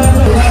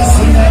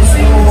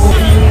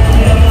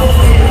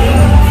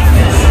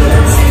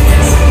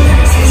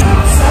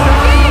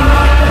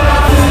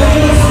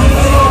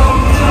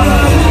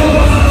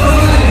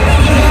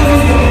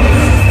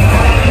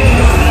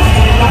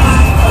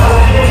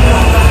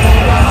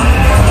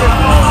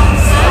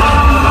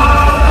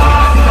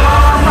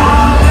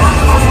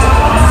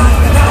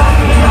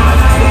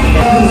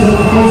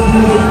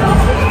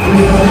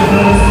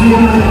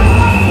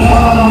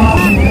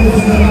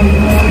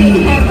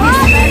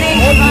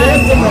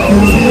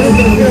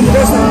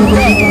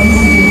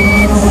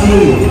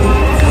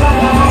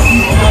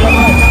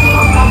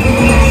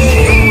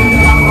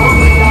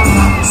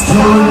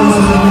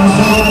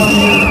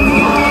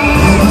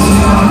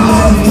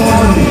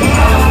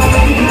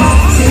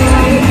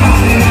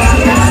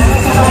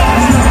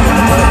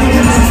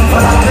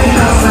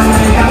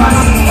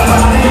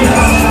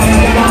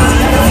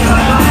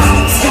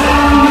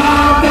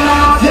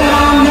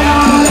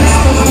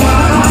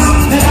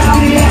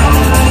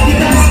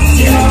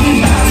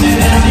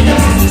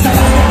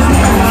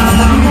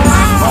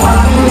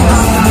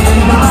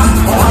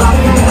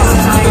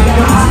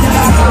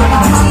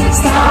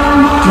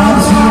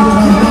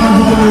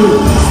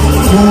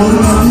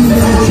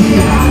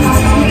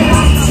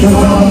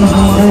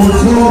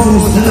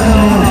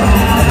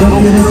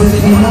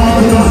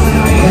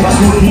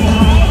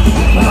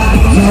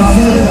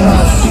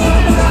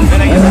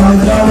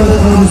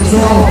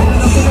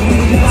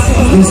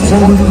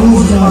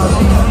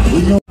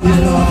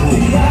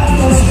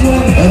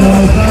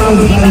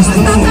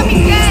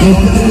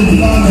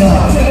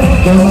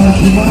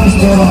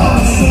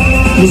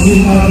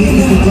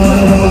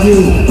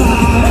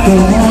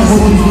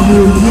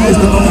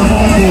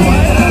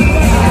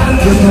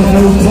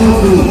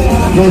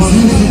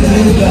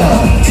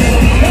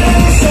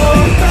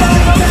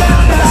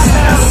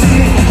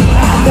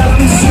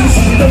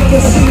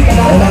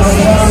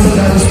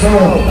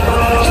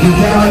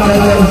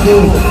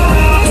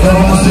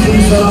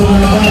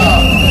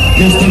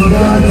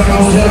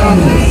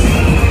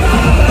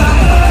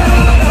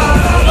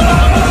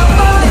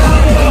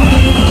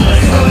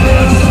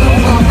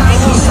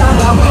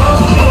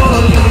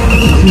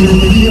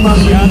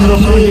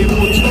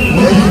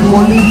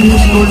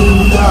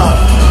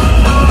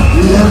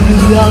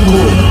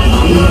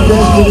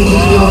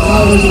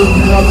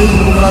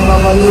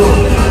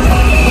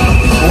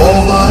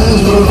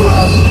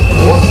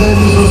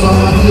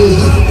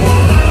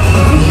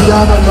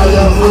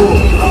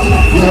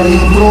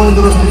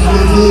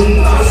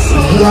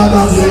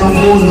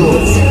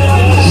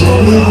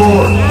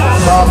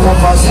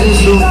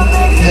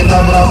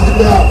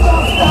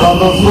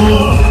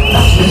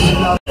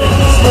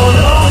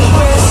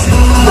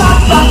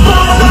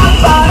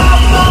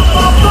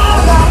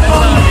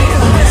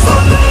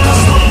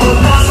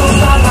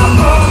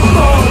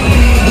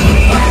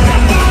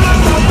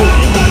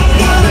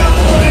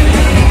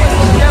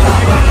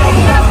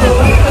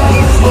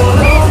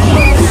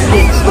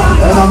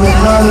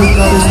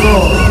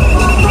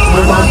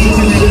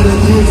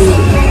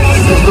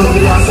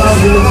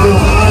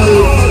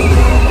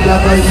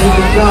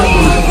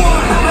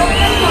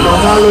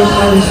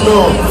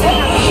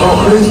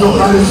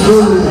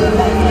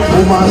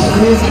 που μας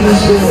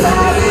ρύθμισε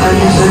με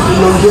τις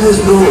επιλογές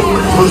του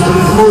στους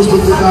ρυθμούς του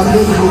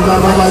δυναμικού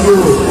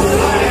καρναβαλιού.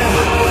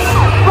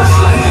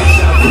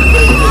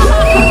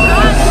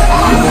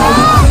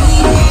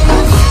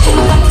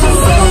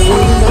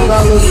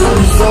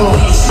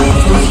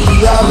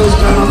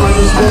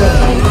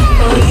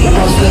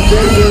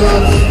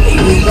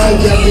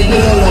 και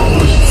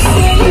αντιμέλαγος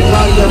και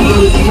πάλι από το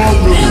ρυθμό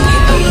τους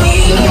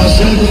και μας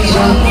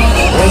έδειξαν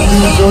ότι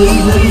η ζωή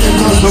δεν είναι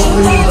τόσο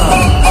κρίμα.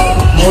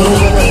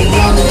 Μπορούμε να την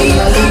κάνουμε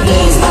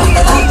καλύτερη.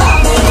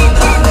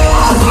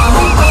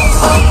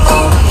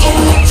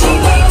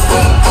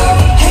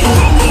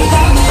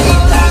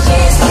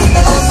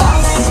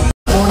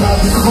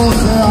 Μοναδικό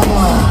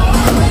θέαμα.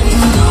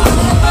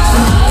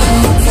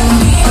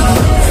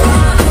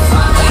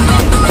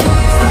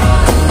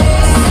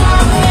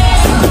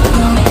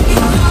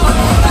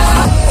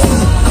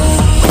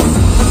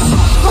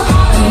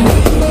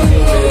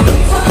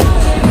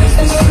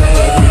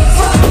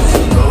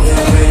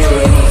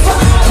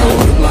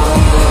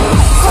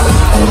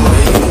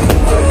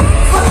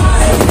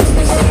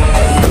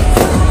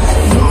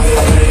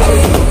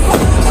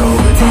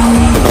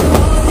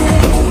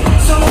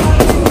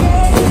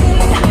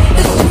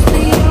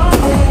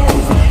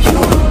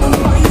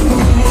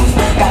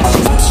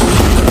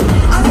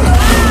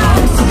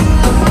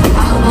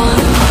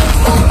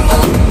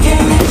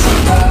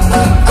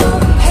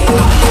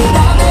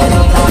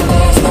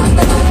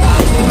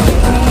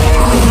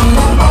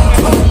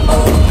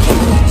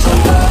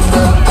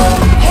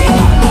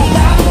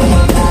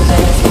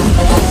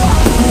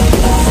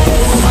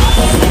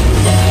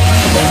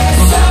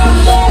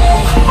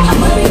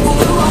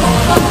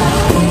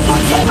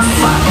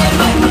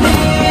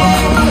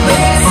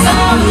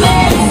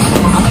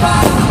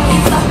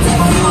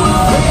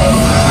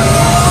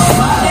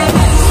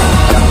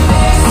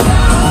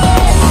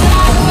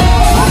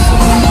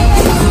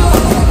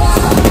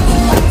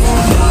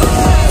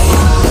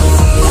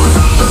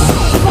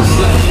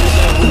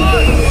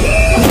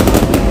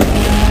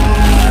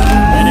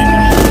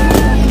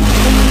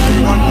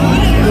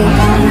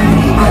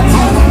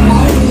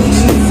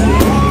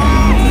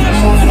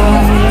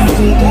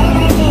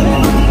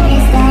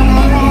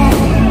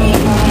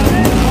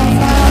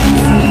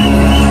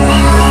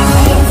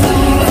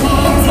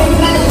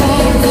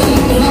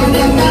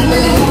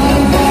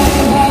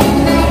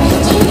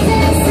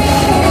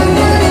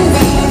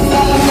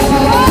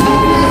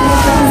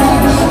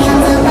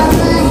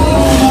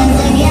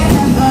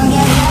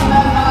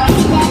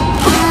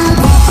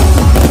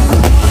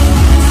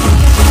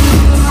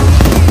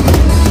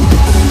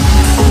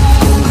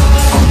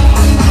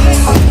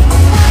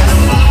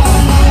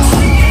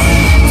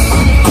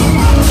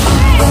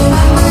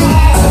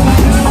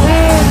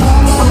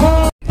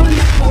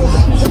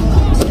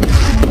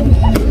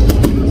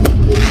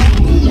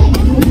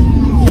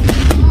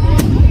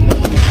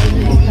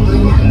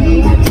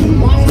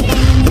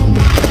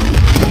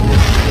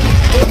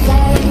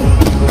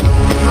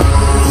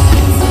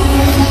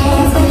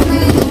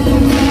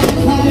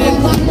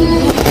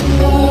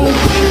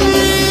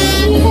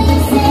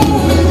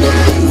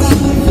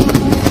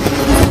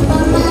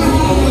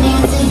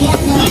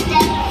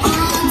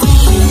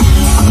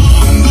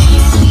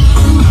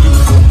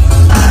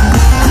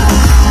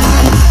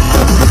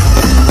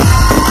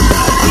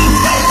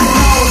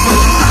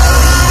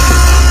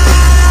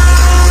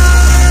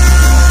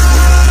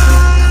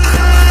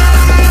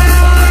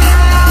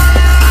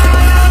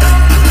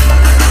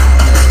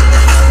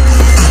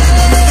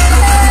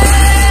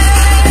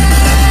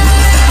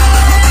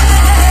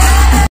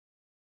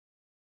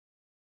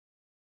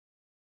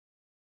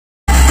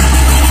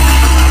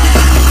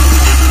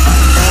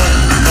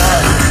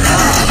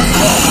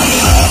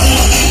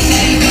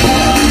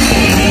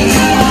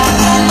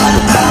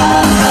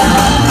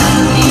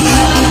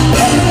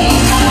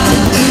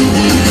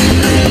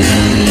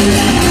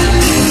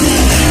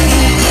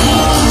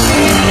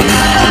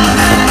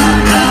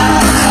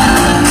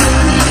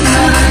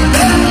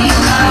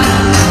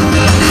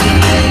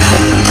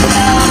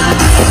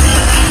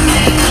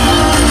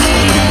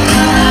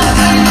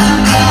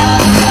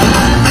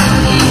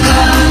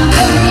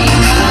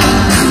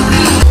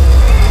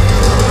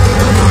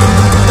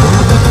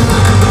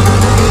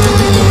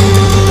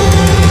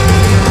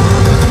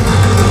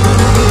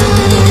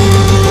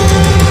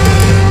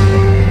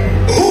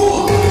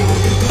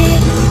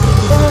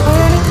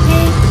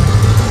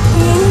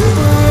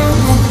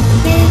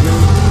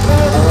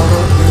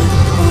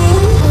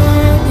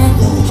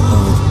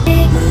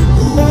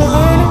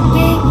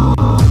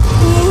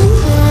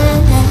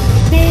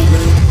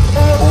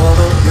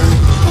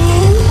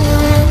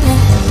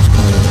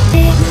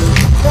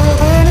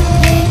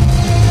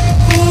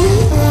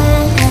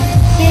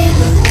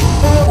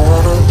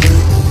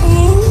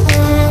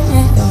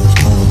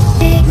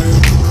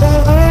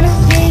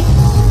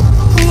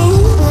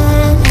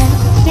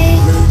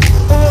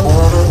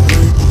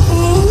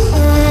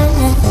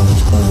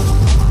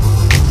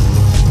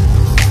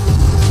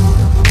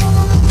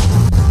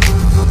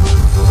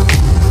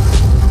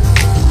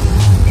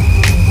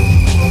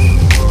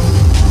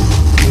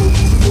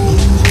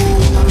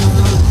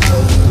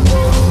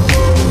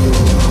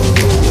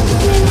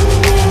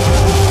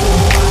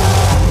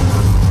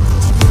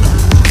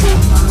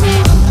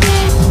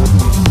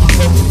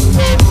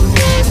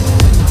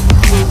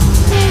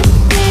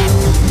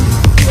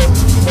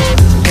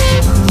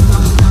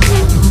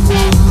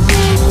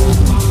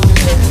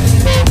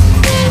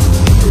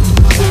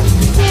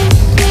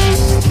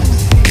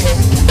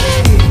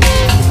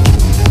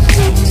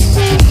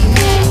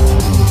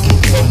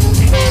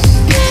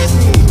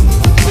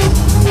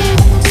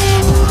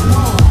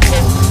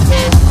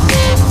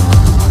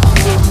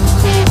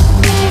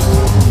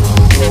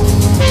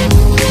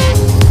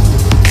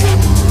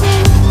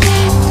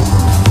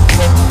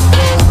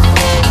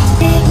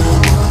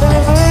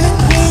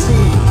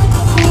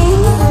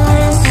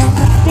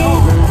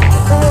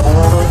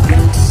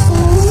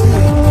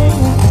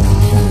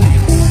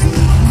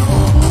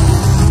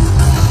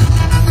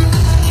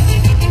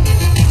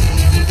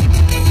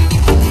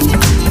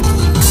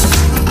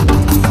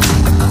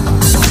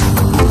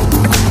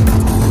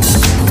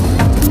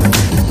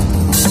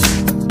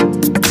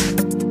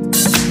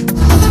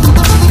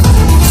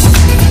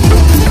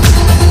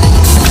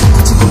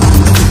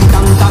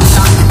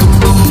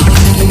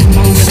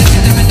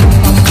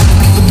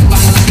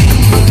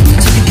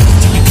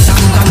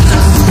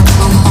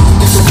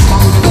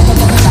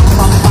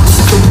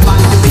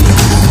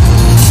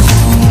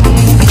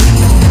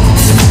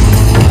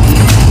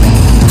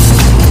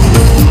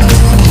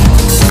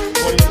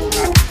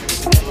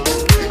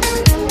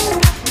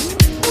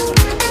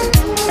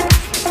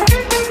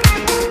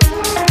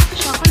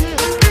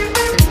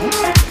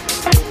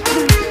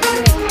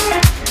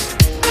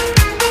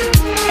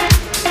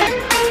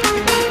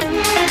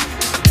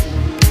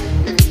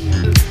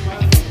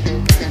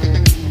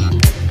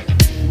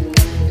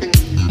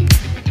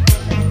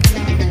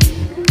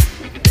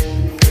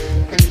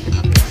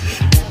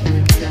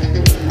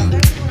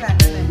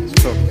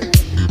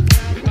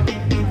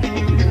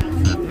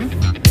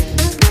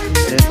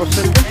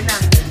 Cosette.